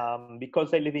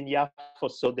 Because I live in Yafo,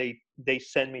 so they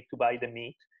send me to buy the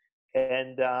meat,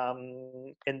 and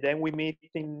then we meet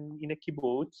in a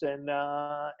kibbutz and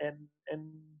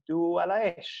do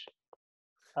alaesh,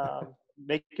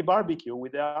 make a barbecue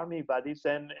with the army buddies,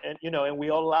 and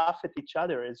we all laugh at each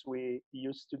other as we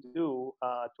used to do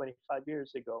 25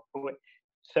 years ago,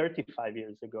 35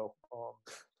 years ago.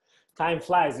 Time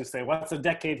flies, you say. What's a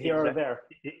decade here or there?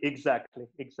 Exactly.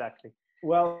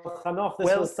 Well, Hanoch,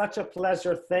 this was such a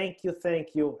pleasure. Thank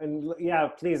you. And yeah,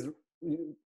 please, do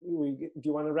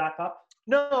you want to wrap up?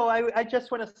 No, I just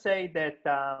want to say that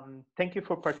thank you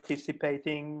for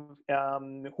participating.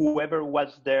 Whoever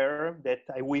was there, that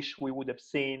I wish we would have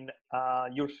seen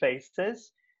your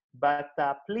faces. But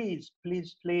please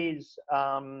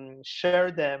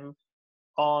share them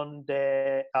on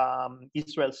the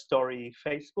Israel Story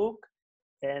Facebook.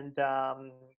 And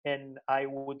I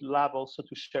would love also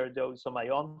to share those on my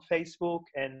own Facebook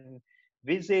and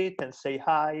visit and say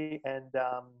hi. And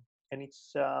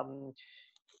it's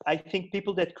I think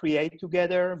people that create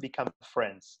together become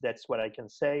friends. That's what I can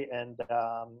say, and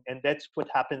that's what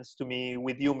happens to me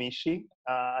with you, Mishi.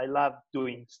 I love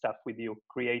doing stuff with you,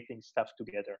 creating stuff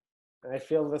together. I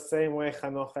feel the same way,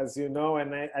 Hanoch, as you know,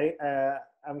 and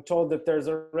I'm told that there's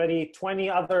already 20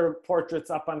 other portraits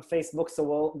up on Facebook, so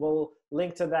we'll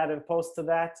link to that and post to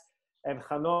that. And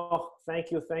Hanoch,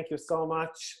 thank you so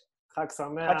much. Chag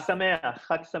Sameach. Chag Sameach.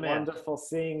 Chag Sameach. Wonderful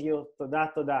seeing you.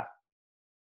 Toda, toda.